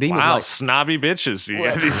of saying, wow, snobby bitches,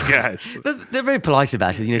 these guys. But they're very polite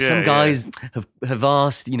about it. Some guys have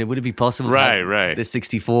asked, would it be possible to have the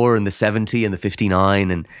 64 and the 70 and the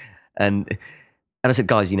 59 and I said,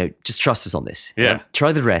 guys, just trust us on this. Yeah.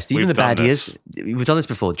 Try the rest. Even the bad years. We've done this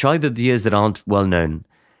before. Try the years that aren't well known.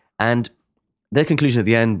 And their conclusion at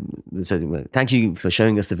the end said, well, thank you for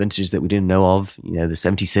showing us the vintages that we didn't know of, the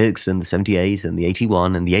 76 and the 78 and the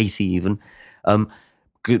 81 and the 80 even,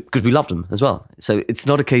 because we loved them as well. So it's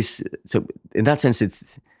not a case, so in that sense,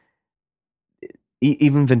 it's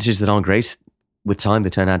even vintages that aren't great, with time,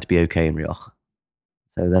 they turn out to be okay in Rioja.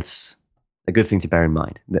 So that's a good thing to bear in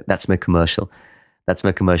mind. That's my commercial. That's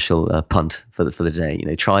my commercial punt for the day.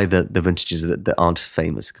 Try the vintages that aren't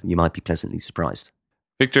famous. You might be pleasantly surprised.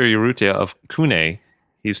 Victor Urrutia of Cune,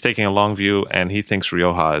 he's taking a long view, and he thinks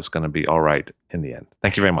Rioja is going to be all right in the end.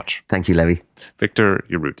 Thank you very much. Thank you, Levi. Victor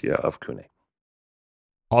Urrutia of Cune.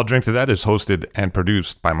 I'll Drink to That is hosted and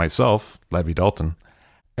produced by myself, Levi Dalton.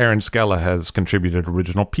 Aaron Scala has contributed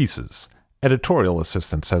original pieces. Editorial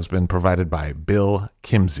assistance has been provided by Bill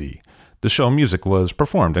Kimsey. The show music was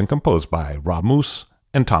performed and composed by Rob Moose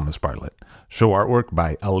and Thomas Bartlett. Show artwork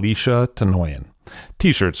by Alicia Tenoyan.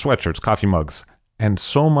 T-shirts, sweatshirts, coffee mugs, and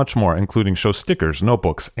so much more, including show stickers,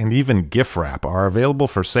 notebooks, and even gift wrap, are available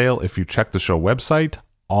for sale if you check the show website,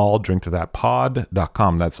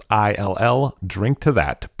 alldrinktothatpod.com. That's ILL,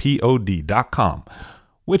 drinktothatpod.com,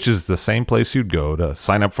 which is the same place you'd go to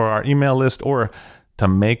sign up for our email list or to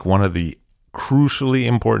make one of the crucially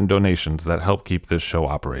important donations that help keep this show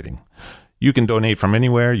operating. You can donate from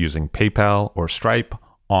anywhere using PayPal or Stripe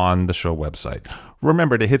on the show website.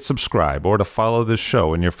 Remember to hit subscribe or to follow this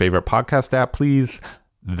show in your favorite podcast app, please.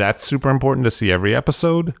 That's super important to see every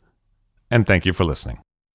episode. And thank you for listening.